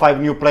got 4 or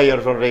 5 new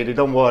players already.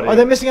 Don't worry. Are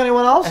they missing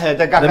anyone else? They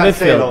got The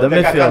Cancelo. midfield.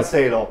 They got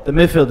Cancelo. The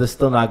midfield is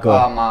still not good.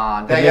 Come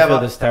on. The They have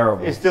midfield is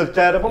terrible. It's still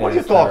terrible. Yeah, What are you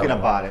it's talking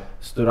terrible. about it?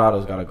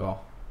 Sturado's got to go.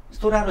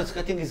 Sturaro,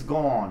 I think, is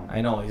gone.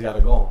 I know he's got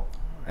to go,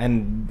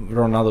 and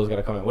Ronaldo's got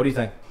to come in. What do you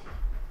think?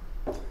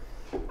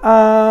 What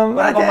I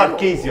about think-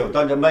 Marquisio?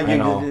 I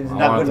know. It's I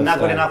not wanted good, to not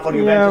good say. enough for Yeah,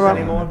 Juventus but-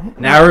 anymore.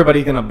 Now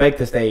everybody's gonna beg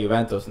to stay at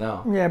Juventus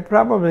now. Yeah,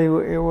 probably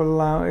it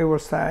will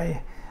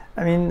stay.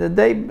 I mean,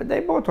 they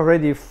bought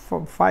already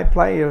 5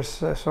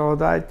 players, so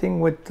I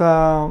think with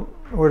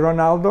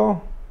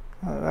Ronaldo,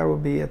 that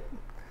would be it.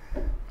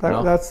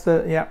 Enough?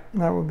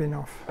 That would be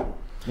enough.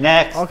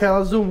 Next. Okay,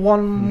 let's do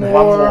one more.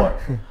 One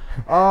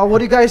more. What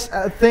do you guys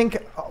think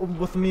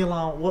with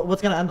Milan?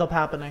 What's gonna end up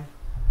happening?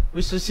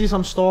 We should see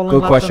some stalling.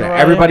 Good left question. and right.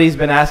 Everybody's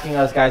been asking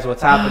us, guys,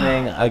 what's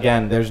happening.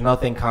 Again, there's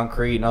nothing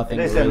concrete, nothing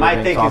Listen, really my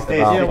been take is talked this: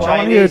 about. Yeah, the well, I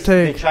wanna hear your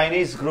Chinese, take.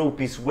 Chinese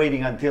group is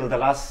waiting until the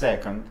last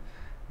second.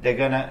 They're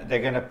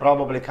gonna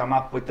probably come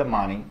up with the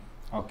money,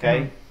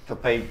 okay, to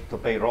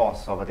pay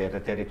Ross over there the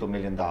 $32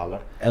 million.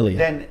 Elliot.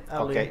 Then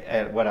Elliot.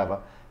 okay, whatever.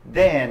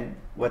 Then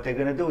what they're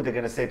gonna do? They're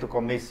gonna say to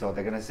Commisso,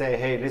 they're gonna say,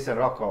 hey, listen,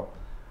 Rocco,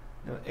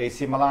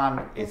 AC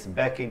Milan is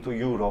back into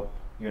Europe.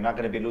 You're not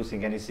going to be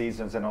losing any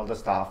seasons and all the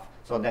stuff.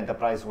 So then the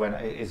price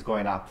is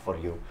going up for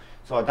you.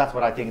 So that's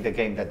what I think the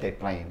game that they're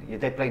playing.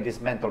 They play this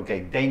mental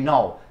game. They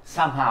know,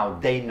 somehow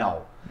they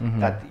know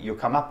that you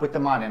come up with the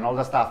money and all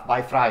the stuff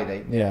by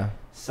Friday. Yeah.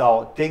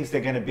 So things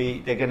they're going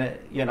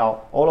to,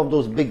 all of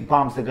those big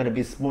bumps are going to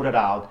be smoothed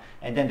out.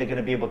 And then they're going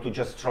to be able to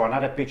just throw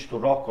another pitch to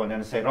Rocco and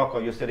then say, Rocco,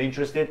 you're still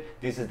interested?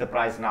 This is the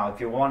price now. If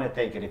you want it,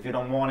 take it. If you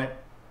don't want it,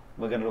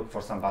 we're gonna look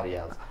for somebody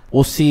else.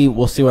 We'll see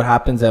what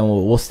happens, and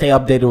we'll stay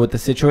updated with the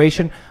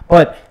situation.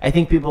 But I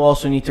think people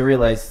also need to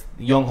realize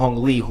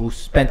Young-Hong Lee, who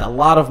spent a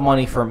lot of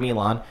money for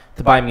Milan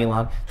to buy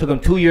Milan, took him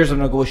 2 years of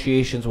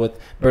negotiations with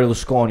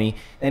Berlusconi,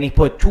 and he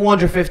put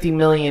 250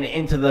 million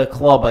into the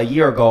club a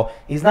year ago.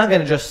 He's not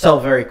going to just sell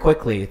very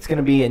quickly. It's going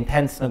to be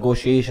intense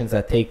negotiations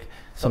that take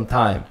some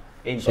time.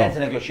 Intense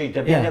negotiation.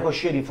 They've been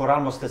negotiating for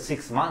almost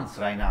 6 months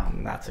right now.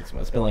 Not 6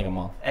 months. It's been like a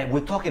month. And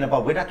we're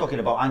not talking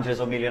about hundreds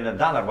of millions of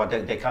dollars,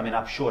 but they're coming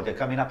up short. They're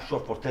coming up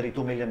short for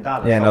 $32 million.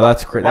 Yeah, so no,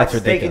 that's great. That's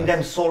ridiculous. It's taking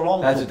them so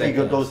long to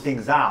figure those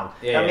things out.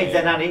 That means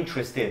they're not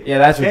interested. Yeah,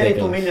 that's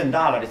ridiculous. $32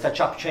 million. It's a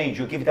chop change.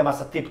 You give them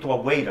as a tip to a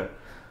waiter.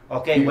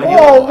 Okay, when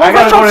I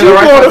gotta go to the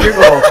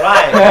restaurant.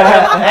 Right.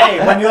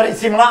 Hey, when you're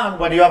in Milan,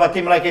 when you have a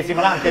team like AC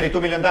Milan, $32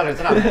 million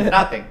is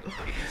nothing.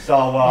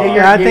 So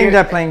I think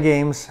they're playing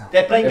games.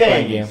 They're playing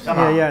games.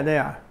 Yeah, they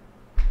are.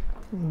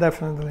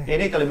 Definitely.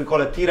 In Italy, we call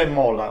it tira e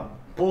molla,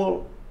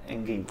 pull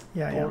and give,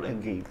 pull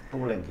and give,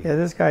 pull and give. Yeah,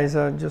 these guys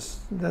are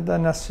they're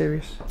not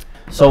serious.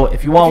 So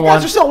if you want if you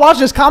guys are still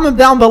watching this, comment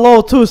down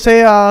below too. Say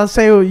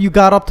you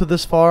got up to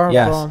this far.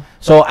 Yes.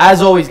 So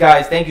as always,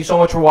 guys, thank you so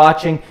much for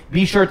watching.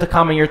 Be sure to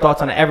comment your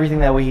thoughts on everything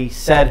that we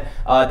said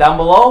down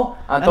below.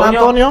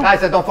 Antonio?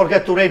 Guys, and don't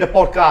forget to rate the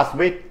podcast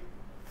with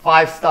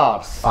 5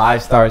 stars.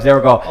 5 stars. There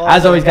we go.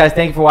 As always, guys,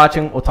 thank you for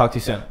watching. We'll talk to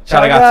you soon.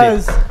 Ciao,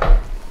 ragazzi. Guys.